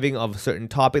in-depth diving of a certain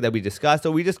topic that we discussed. So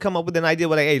we just come up with an idea.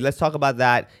 We're like, hey, let's talk about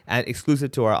that. And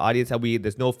exclusive to our audience.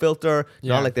 There's no filter.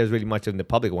 Yeah. Not like there's really much in the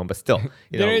public one, but still,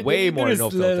 way more there is no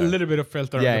filter. a little bit of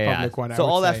filter on the public one. So I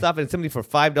would all that say. stuff, and simply for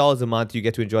 $5 a month, you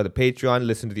get to enjoy the Patreon,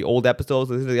 listen to the old episodes,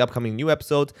 listen to the upcoming new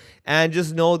episodes, and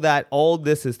just know that all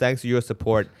this is thanks to your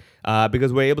support.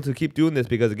 Because we're able to keep doing this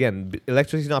because, again,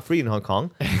 electricity is not free in Hong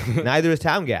Kong. Neither is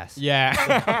town gas.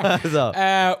 Yeah. So,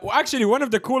 Actually, one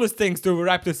of the coolest things, to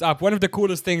wrap this up, one of the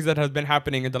coolest things that has been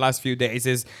happening in the last few days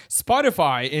is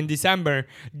Spotify in December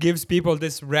gives people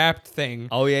this Wrapped thing.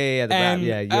 oh, yeah, the rap.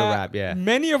 Yeah, your rap, yeah.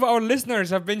 Many of our listeners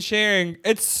have been sharing.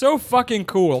 It's so fucking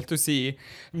cool to see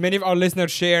many of our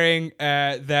listeners sharing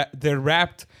the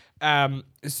Wrapped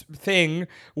thing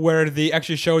where they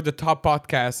actually show the top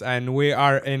podcasts, and we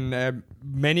are in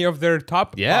many of their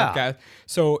top podcasts.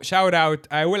 So shout out.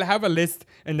 I will have a list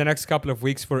in the next couple of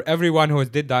weeks for everyone who has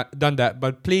done that.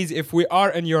 But please, if we are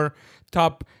in your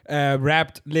top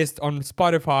Wrapped list on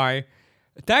Spotify,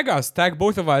 tag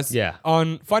both of us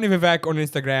on Funny Vivek on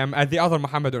Instagram, at the other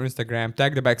Muhammad on Instagram,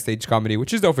 tag the Backstage Comedy,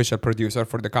 which is the official producer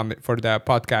for the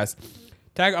podcast.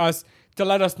 Tag us to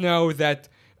let us know that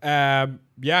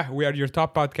we are your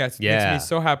top podcast. It makes me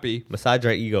so happy. Massage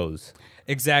our egos.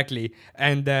 Exactly.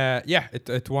 And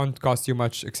it won't cost you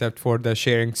much except for the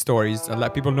sharing stories and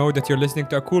let people know that you're listening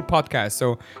to a cool podcast.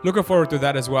 So looking forward to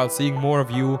that as well, seeing more of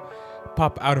you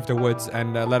pop out of the woods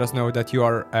and let us know that you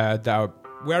are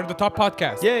we are the top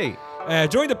podcast. Yay.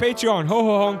 Join the Patreon,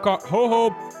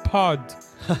 Ho Pod.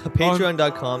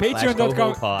 Patreon.com.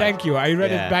 Patreon.com. Thank you. I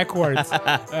read it backwards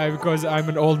because I'm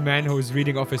an old man who's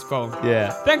reading off his phone.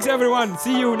 Yeah. Thanks, everyone.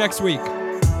 See you next week.